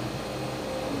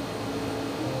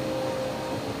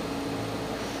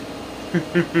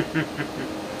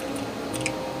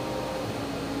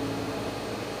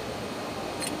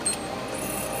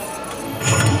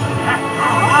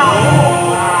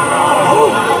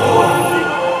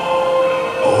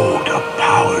 Oh, the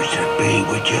powers that be,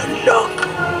 would you look?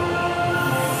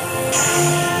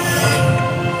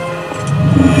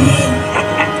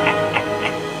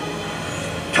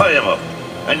 Tie him up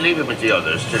and leave him with the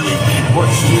others till we...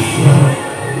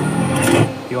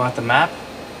 You want the map?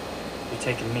 You're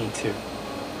taking me too.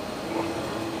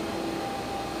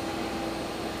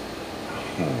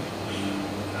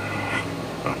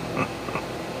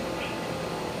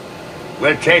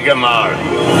 We'll take him all.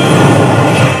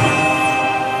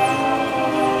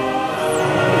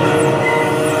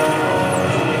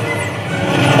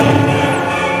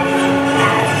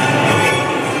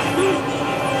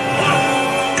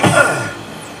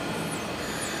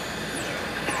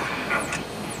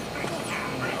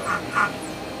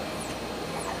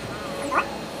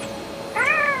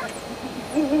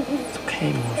 It's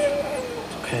okay, Morph.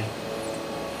 It's okay.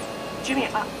 Jimmy,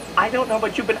 I don't know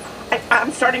about you, but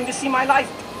I'm starting to see my life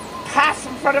pass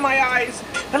in front of my eyes.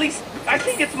 At least, I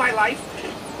think it's my life.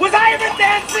 Was I ever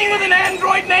dancing with an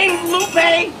android named Lupe?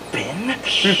 Ben?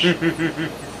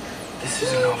 This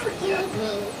isn't over yet.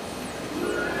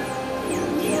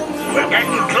 We're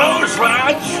getting close,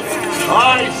 lads.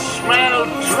 I smell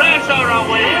treasure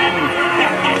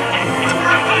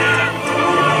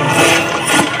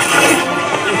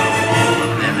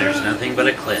And then there's nothing but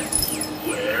a cliff.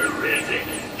 Where is it?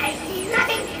 I see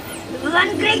nothing.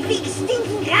 One great big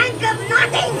stinking hunk of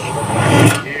nothing.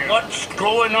 What's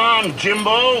going on,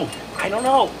 Jimbo? I don't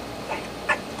know.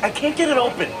 I can't get it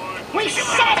open. We should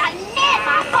have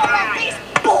never followed this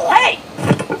bull. Hey!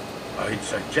 I'd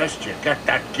suggest you get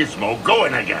that gizmo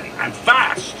going again, and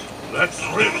fast. Let's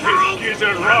rip this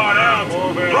gizzard rod out,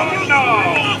 over. Run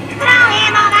now! Throw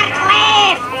him on a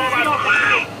cliff!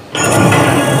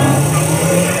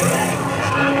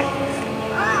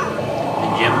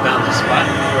 And Jim found the spot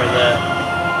for the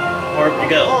orb to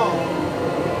go.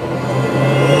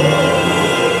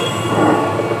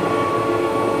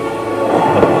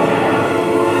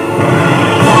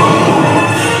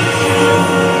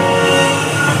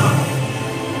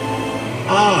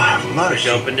 Push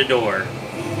open the door.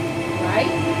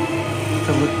 Right?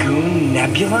 The Lagoon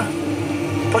Nebula?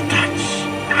 But that's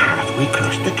halfway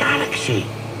across the galaxy.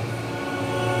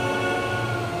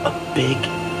 A big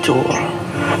door,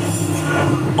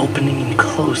 opening and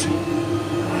closing.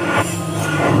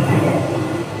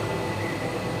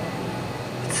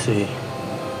 Let's see.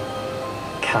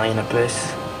 Callion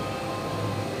Abyss.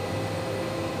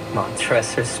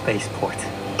 Montresor Spaceport.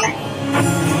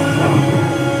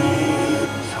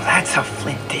 So that's how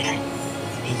Flint did it.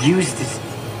 He used his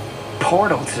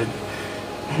portal to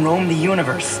roam the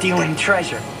universe, stealing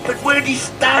treasure. But where'd he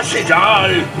stash it all?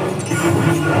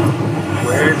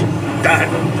 Where's that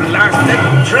blasted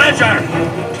treasure?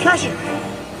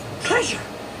 Treasure!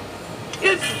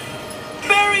 It's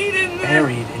buried in the...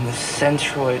 Buried in the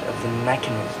centroid of the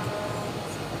mechanism.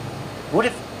 What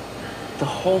if the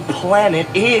whole planet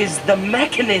is the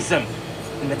mechanism,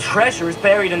 and the treasure is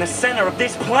buried in the center of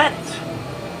this planet?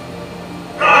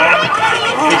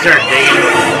 These are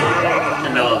dangerous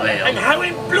and no avail. And how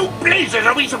in blue blazes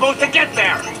are we supposed to get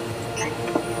there?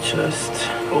 Just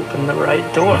open the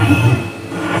right door.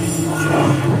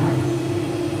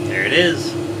 There it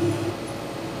is.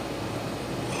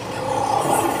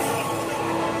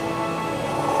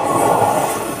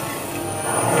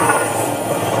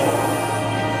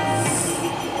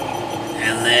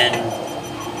 And then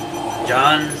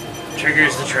John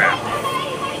triggers the trap.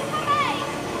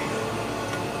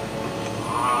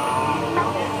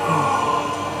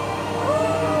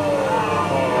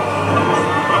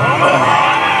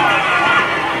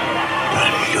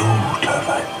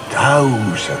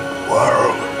 Thousand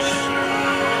worlds.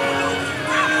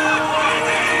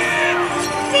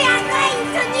 We are going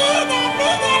to need a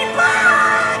bigger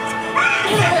boat!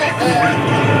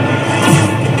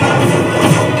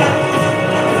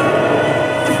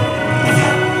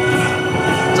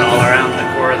 It's all around the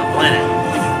core of the planet.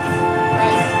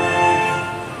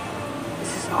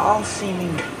 This is all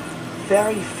seeming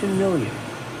very familiar.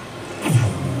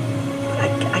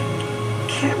 But I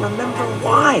can't remember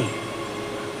why.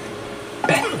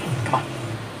 Ben, come on.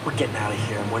 We're getting out of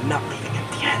here and we're not leaving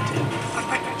empty-handed.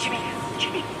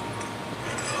 Jimmy.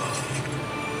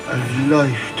 A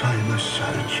lifetime of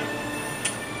searching.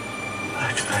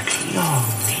 But at long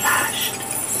last,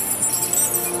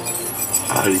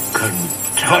 I can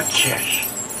touch it.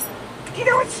 You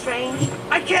know what's strange?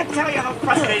 I can't tell you how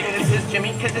frustrating this is,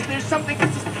 Jimmy, because there's something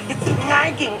that's just, it's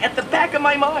nagging at the back of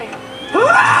my mind.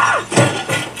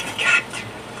 Captain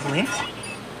Flint?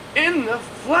 In the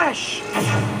flesh.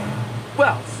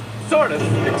 Well, sort of,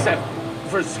 except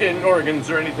for skin, organs,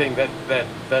 or anything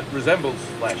that resembles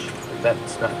flesh.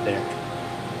 That's not there.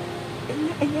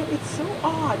 And yet it's so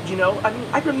odd, you know? I mean,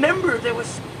 I remember there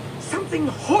was something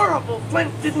horrible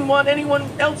Flint didn't want anyone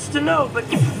else to know, but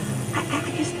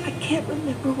I can't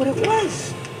remember what it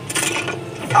was.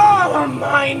 Oh, a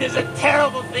mind is a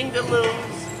terrible thing to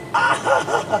lose.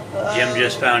 Jim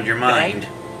just found your mind.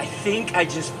 I think I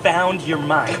just found your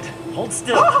mind. Hold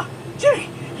still. Oh, Jimmy,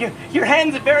 your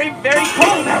hands are very, very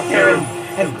cold out there.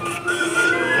 And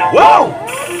whoa!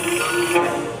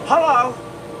 Hello.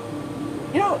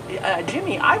 You know,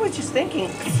 Jimmy, I was just thinking.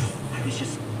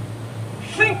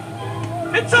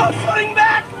 It's all flooding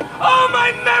back. All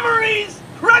my memories.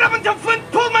 Right up until Flint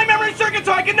pulled my memory circuit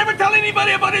so I could never tell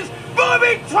anybody about his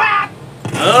booby trap.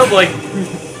 Oh boy.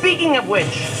 Speaking of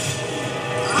which,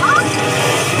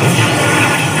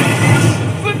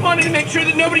 Flint wanted to make sure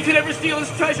that nobody could ever steal his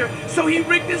treasure, so he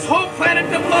rigged his whole planet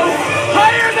to blow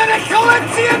higher than a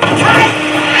Calypsian kite!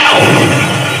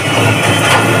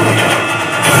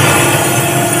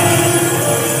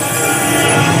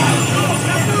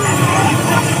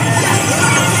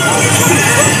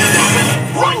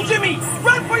 Run, Jimmy!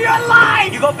 Run for your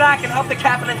life! You go back and help the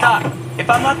captain and dock. If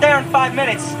I'm not there in 5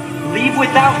 minutes, leave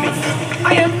without me.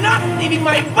 I am not leaving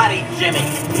my buddy, Jimmy!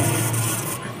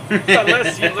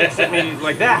 Unless he looks at me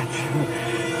like that.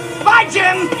 Bye,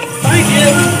 Jim! Bye,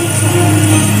 Jim!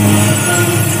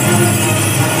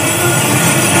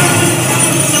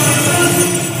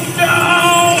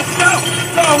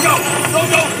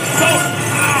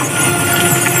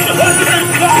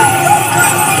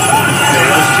 There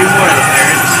goes 2 more of the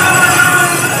pirates.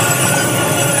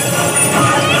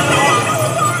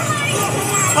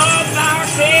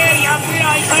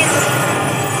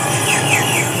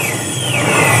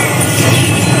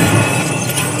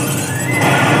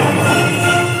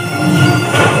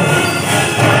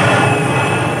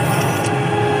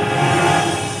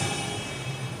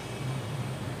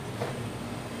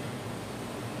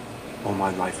 All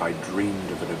my life I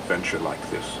dreamed of an adventure like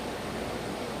this.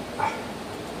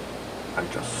 I'm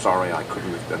just sorry I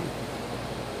couldn't have been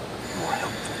more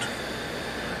helpful to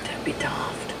you. Don't be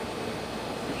daft.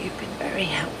 You've been very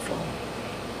helpful.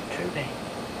 Truly.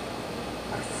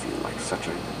 I feel like such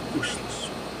a useless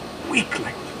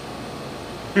weakling.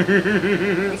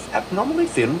 With abnormally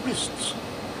thin wrists.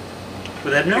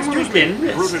 With abnormally thin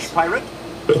wrists. Brutish pirate.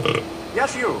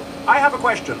 Yes, you. I have a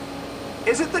question.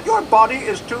 Is it that your body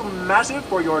is too massive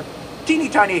for your teeny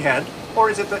tiny head, or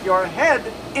is it that your head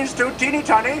is too teeny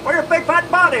tiny for your big fat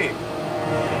body?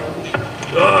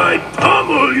 I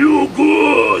pummel you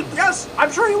good! Yes,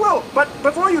 I'm sure you will. But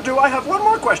before you do, I have one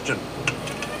more question.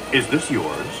 Is this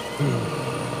yours?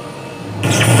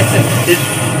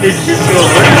 Is this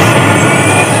yours?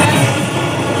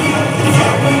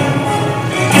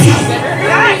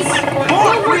 Guys!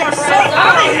 More! We are so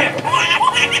out of here!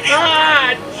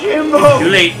 Ah, Jimbo! Too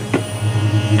late.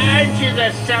 Aren't you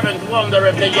the seventh wonder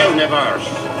of the universe?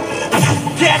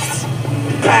 Get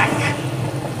back!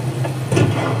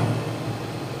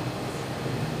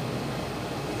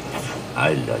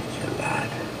 I like you, lad.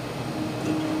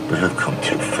 But I've come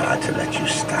too far to let you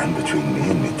stand between me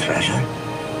and my treasure.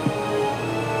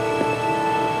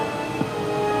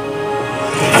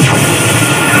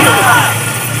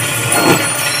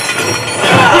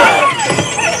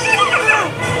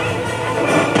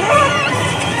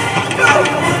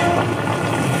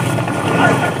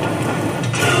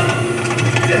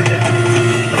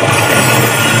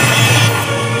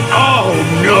 Oh,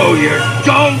 no, you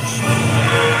don't!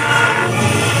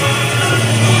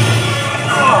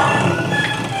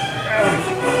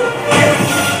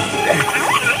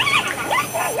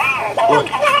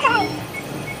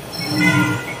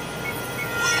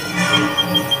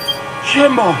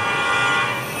 Jimbo!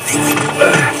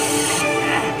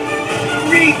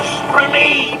 Reach for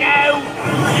me now!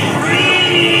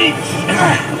 Reach!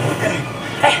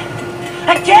 I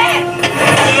can't!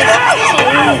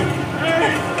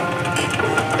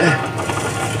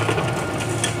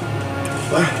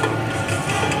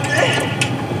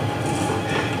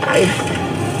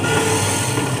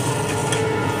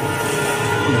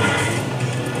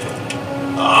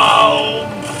 Oh,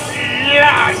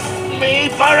 blast me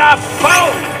for a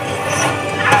fool!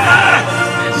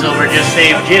 And Silver just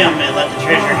saved Jim and let the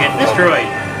treasure get destroyed.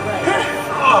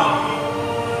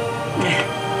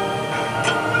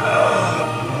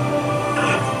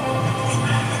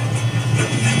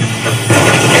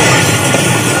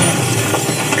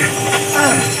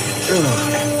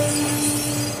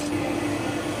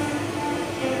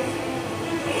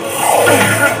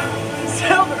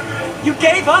 Silver, you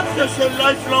gave up? Just a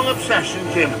lifelong obsession,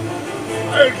 Jim.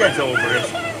 I'll get over it.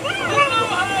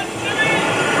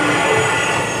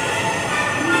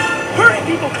 Hurry,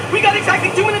 people! We got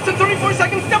exactly 2 minutes and 34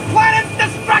 seconds to planet's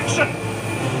destruction!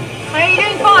 Are you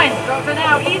doing fine? Doctor,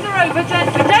 now ease her over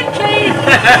gently. Gently!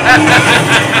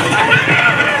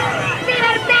 We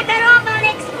are better off on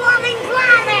exploring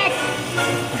planets!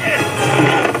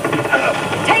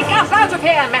 Take us out of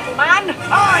here, Metal Man!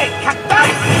 Aye, Captain!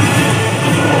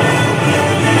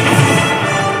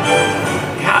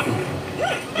 Captain,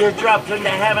 you're dropped from the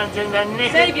heavens in the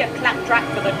nick. Save your claptrap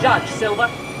for the judge, Silver.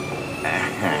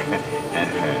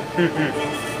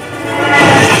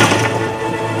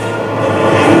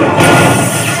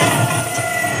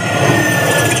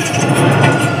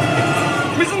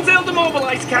 Missile sail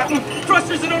demobilized, Captain.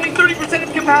 Thrusters at only 30%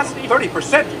 of capacity.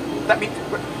 30%? That means...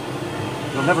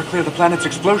 You'll never clear the planet's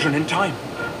explosion in time.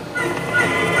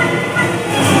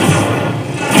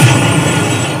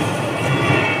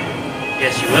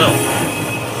 Yes, you will.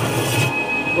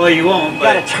 Well, you won't, You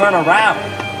gotta turn around.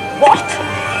 What?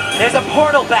 There's a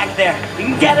portal back there. You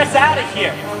can get us out of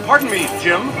here. Pardon me,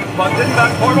 Jim, but didn't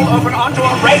that portal open onto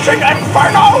a raging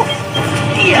inferno?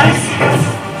 Yes!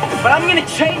 But I'm gonna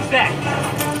change that.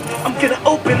 I'm gonna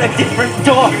open a different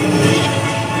door.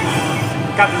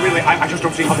 Captain, really, I just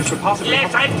don't see how this could possibly Listen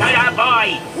to that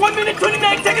boy! 1 minute, 29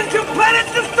 seconds to planet's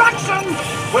destruction!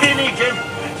 What do you need, Jim?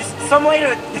 Just some way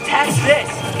to detach this.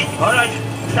 All right,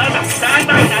 stand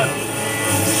by now.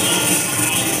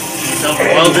 Silver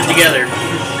welds it together.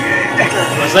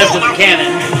 What's left of the cannon.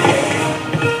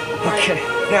 Okay,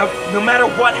 now, no matter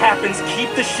what happens, keep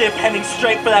the ship heading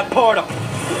straight for that portal.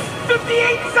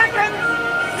 58 seconds!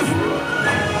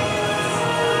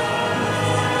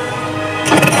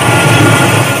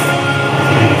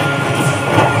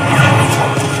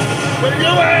 Will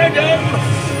you heard him?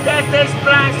 Get this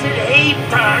blasted heap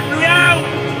turned round!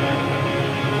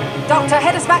 Doctor,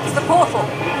 head us back to the portal.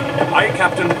 Aye,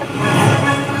 Captain.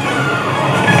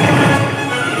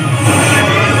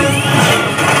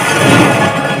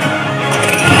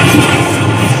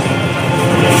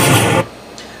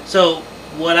 So,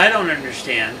 what I don't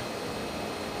understand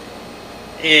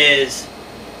is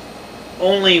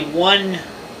only one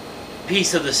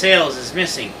piece of the sails is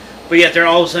missing, but yet they're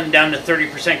all of a sudden down to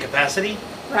 30% capacity?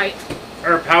 Right.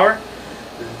 Or power?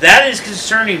 That is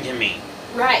concerning to me.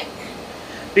 Right.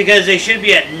 Because they should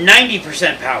be at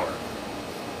 90% power.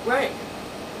 Right.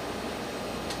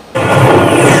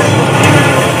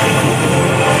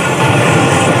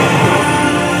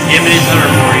 Jim and his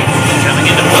hoverboard coming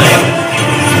into play.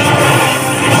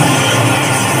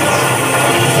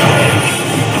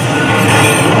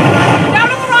 Down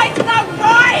on the right, now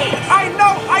right! I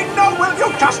know, will you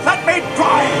just let me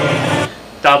drive?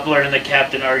 Doppler and the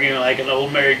captain arguing like an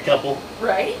old married couple.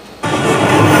 Right?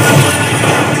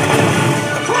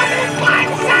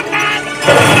 25 seconds!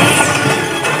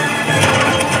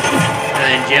 And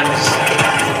then Jim's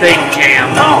thing jam.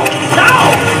 No!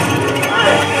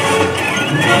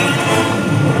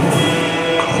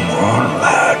 Come on,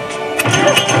 lad.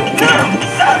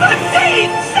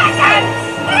 17 seconds!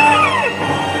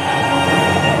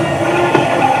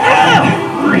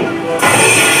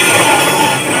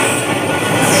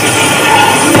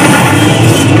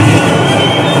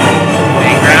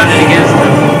 Being grounded against the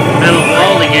metal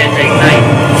wall to get it to ignite.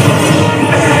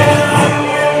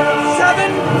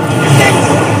 7, 6,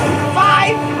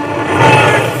 5,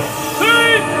 4,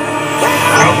 3,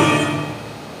 2.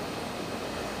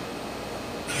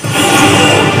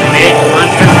 They made it to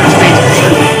Montreal Space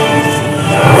Station.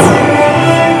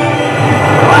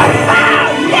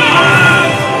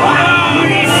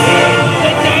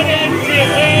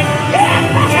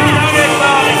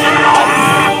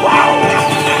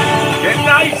 Didn't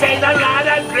I say the lad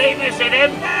had greatness in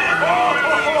him?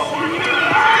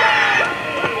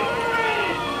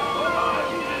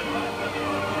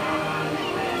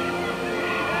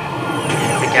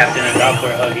 The captain and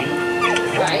Doppler hugging.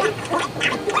 Right?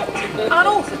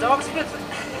 Unorthodox, but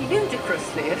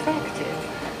ludicrously effective.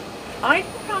 I'd be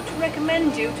proud to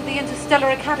recommend you to the Interstellar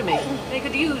Academy. They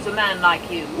could use a man like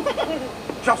you.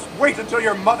 Just wait until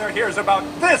your mother hears about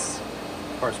this!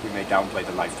 Of course, we may downplay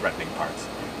the life-threatening parts.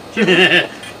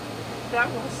 That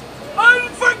was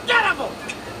unforgettable!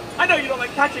 I know you don't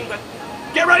like touching, but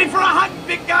get ready for a hug,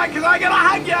 big guy, because I gotta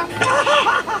hug ya!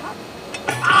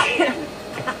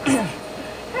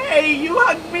 Hey, you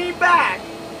hugged me back!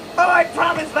 Oh, I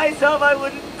promised myself I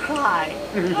wouldn't cry.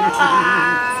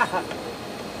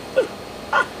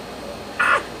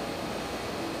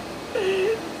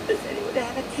 Does anyone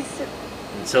have a kiss him?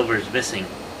 And Silver's missing.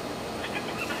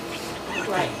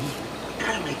 Right.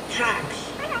 Gotta make tracks.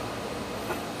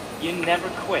 You never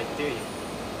quit, do you?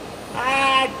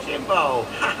 Ah, Jimbo.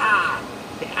 Ha ha.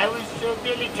 I was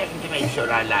merely checking to make sure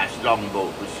our last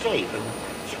longboat was safe and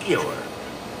secure.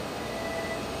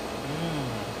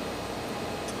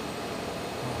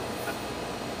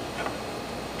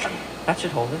 That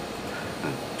should hold it. I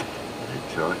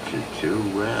taught you too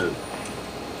well.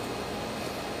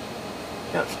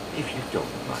 Now, if you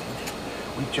don't mind,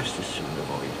 we just as soon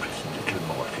avoid prison little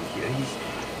Morphy here.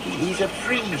 He's a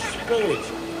free spirit.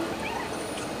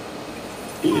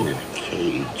 Being in a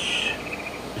cage,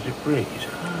 it'll break his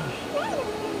heart.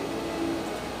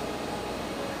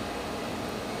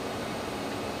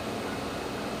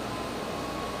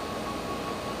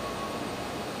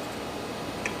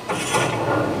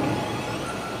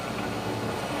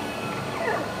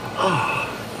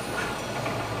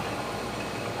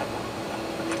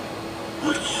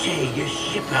 What say you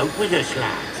ship out with us,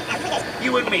 lads?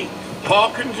 You and me,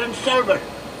 Hawkins and Silver,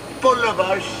 full of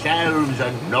ourselves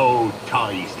and no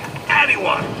ties to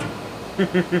anyone. You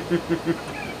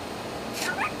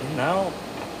know,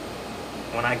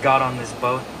 when I got on this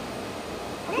boat,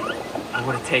 I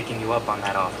would have taken you up on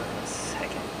that offer in a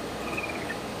second.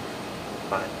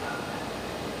 But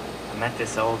I met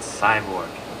this old cyborg,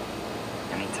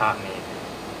 and he taught me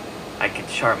I could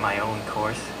chart my own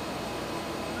course.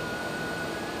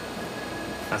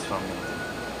 That's what I'm gonna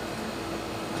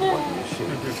do. What do you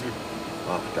see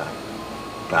off that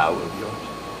bow of yours?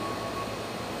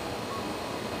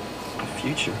 The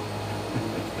future.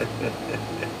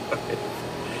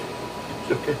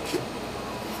 Look at you,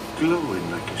 glowing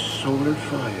like a solar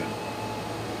fire.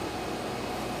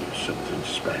 You're something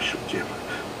special, Jim.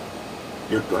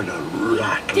 You're gonna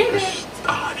rattle Did the it.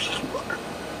 stars.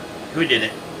 Who did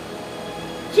it?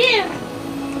 Jim!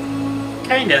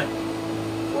 Kinda.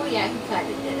 Well, yeah, he kind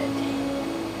of did it.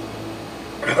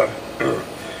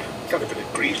 Got a bit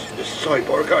of grease in the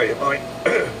cyborg eye of mine.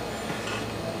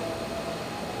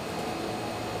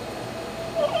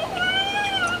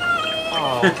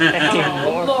 Oh, thank you, Oh,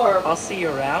 Lord. Lord. I'll see you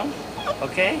around,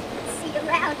 okay? See you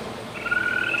around.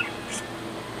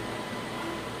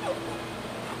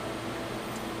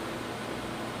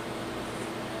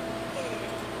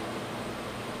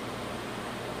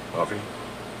 Harvey,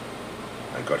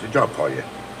 I got a job for you.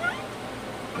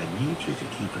 I need you to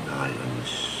keep an eye on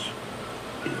this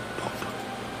ear pop.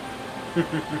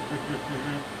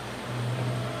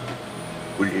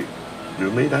 Will you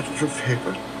do me that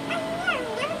favor?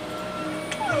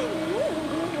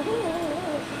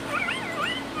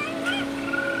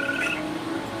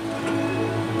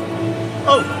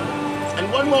 Oh,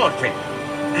 and one more thing.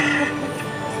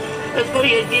 It's for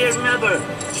your dear mother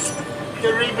to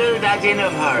rebuild that inn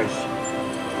of hers.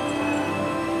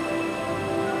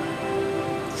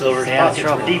 Silver's Stay out of pockets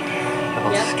trouble. were deep.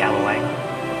 Little scallywag.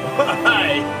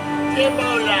 Why,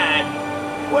 Jimbo lad,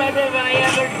 when have I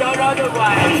ever done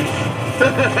otherwise?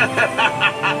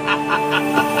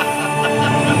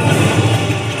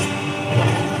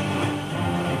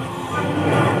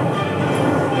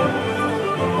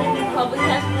 Probably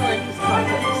has more in his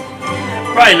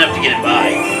pockets. Probably enough to get him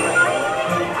by.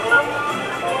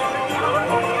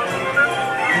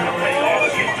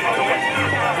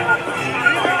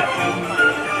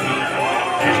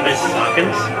 There's Mrs.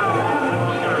 Hawkins.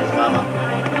 His mama.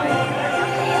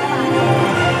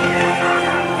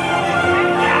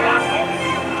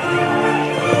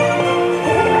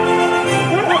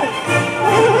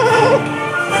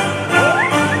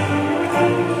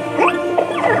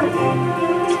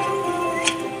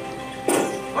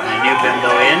 A new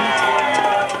bimbo in.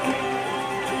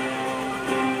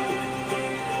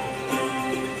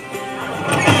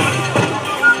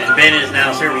 And Ben is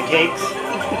now serving cakes.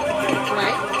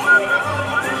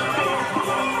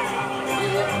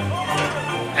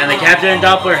 And the Captain and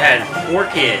Doppler had 4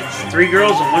 kids, 3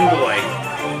 girls and 1 boy.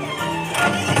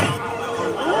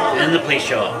 And the police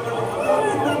show up.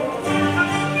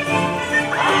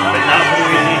 But not for the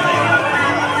reason you think.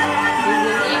 He's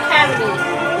in the academy.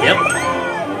 Yep.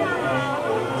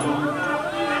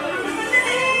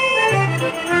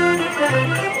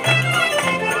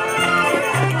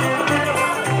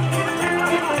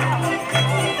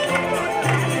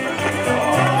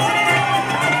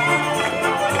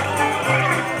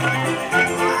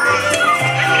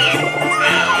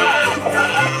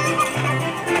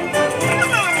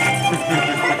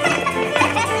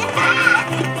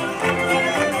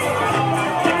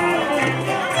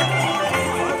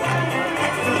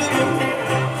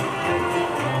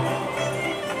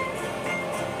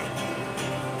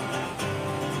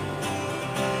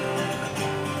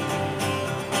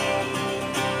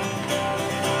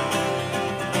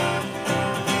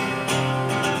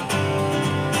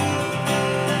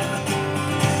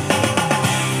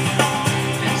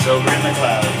 Silver in the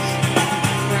clouds.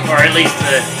 Or at least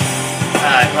the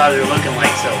clouds are looking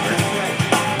like silver.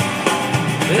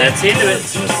 And that's the end of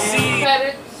it.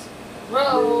 Credits.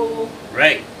 Roll.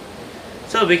 Right.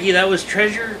 So, Vicky, that was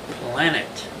Treasure Planet.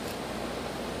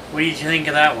 What did you think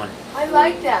of that one? I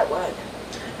like that one.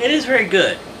 It is very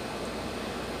good.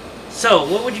 So,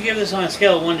 what would you give this on a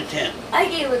scale of 1 to 10? I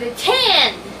gave it a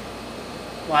 10.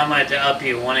 Well, I might have to up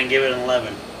you one and give it an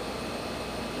 11.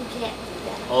 You can't do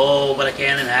that. Oh, but I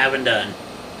can and haven't done.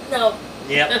 No.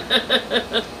 Yep.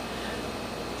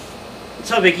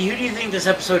 So, Vicky, who do you think this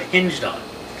episode hinged on?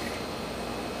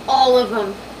 All of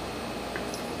them.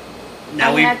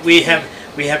 Now I have to we say-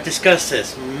 we have discussed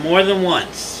this more than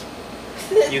once.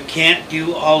 You can't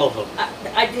do all of them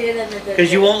I did it and I did it.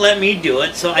 because you won't let me do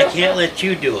it, so I can't let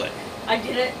you do it. I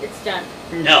did it. It's done.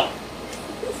 No.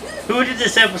 Who did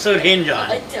this episode hinge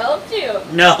I on? told you.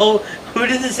 No. Who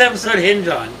did this episode hinge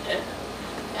on?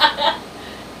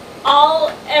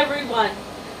 Everyone.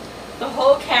 The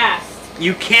whole cast.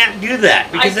 You can't do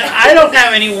that because I- I don't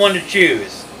have anyone to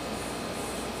choose.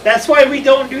 That's why we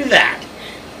don't do that.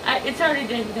 It's already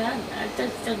been done. I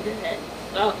just did it.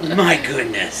 So. My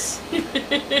goodness.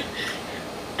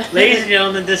 Ladies and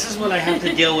gentlemen, this is what I have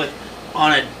to deal with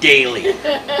on a daily.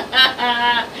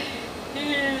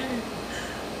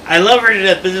 I love her to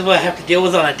death, but this is what I have to deal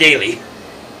with on a daily.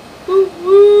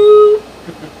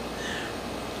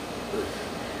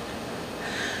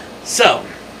 So,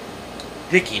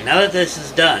 Vicky, now that this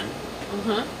is done,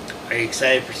 are you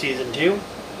excited for season 2?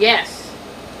 Yes.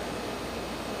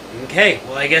 Okay,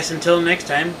 well, I guess until next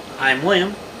time, I'm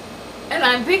William, And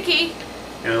I'm Vicky.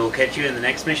 and we'll catch you in the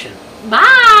next mission.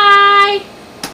 Bye.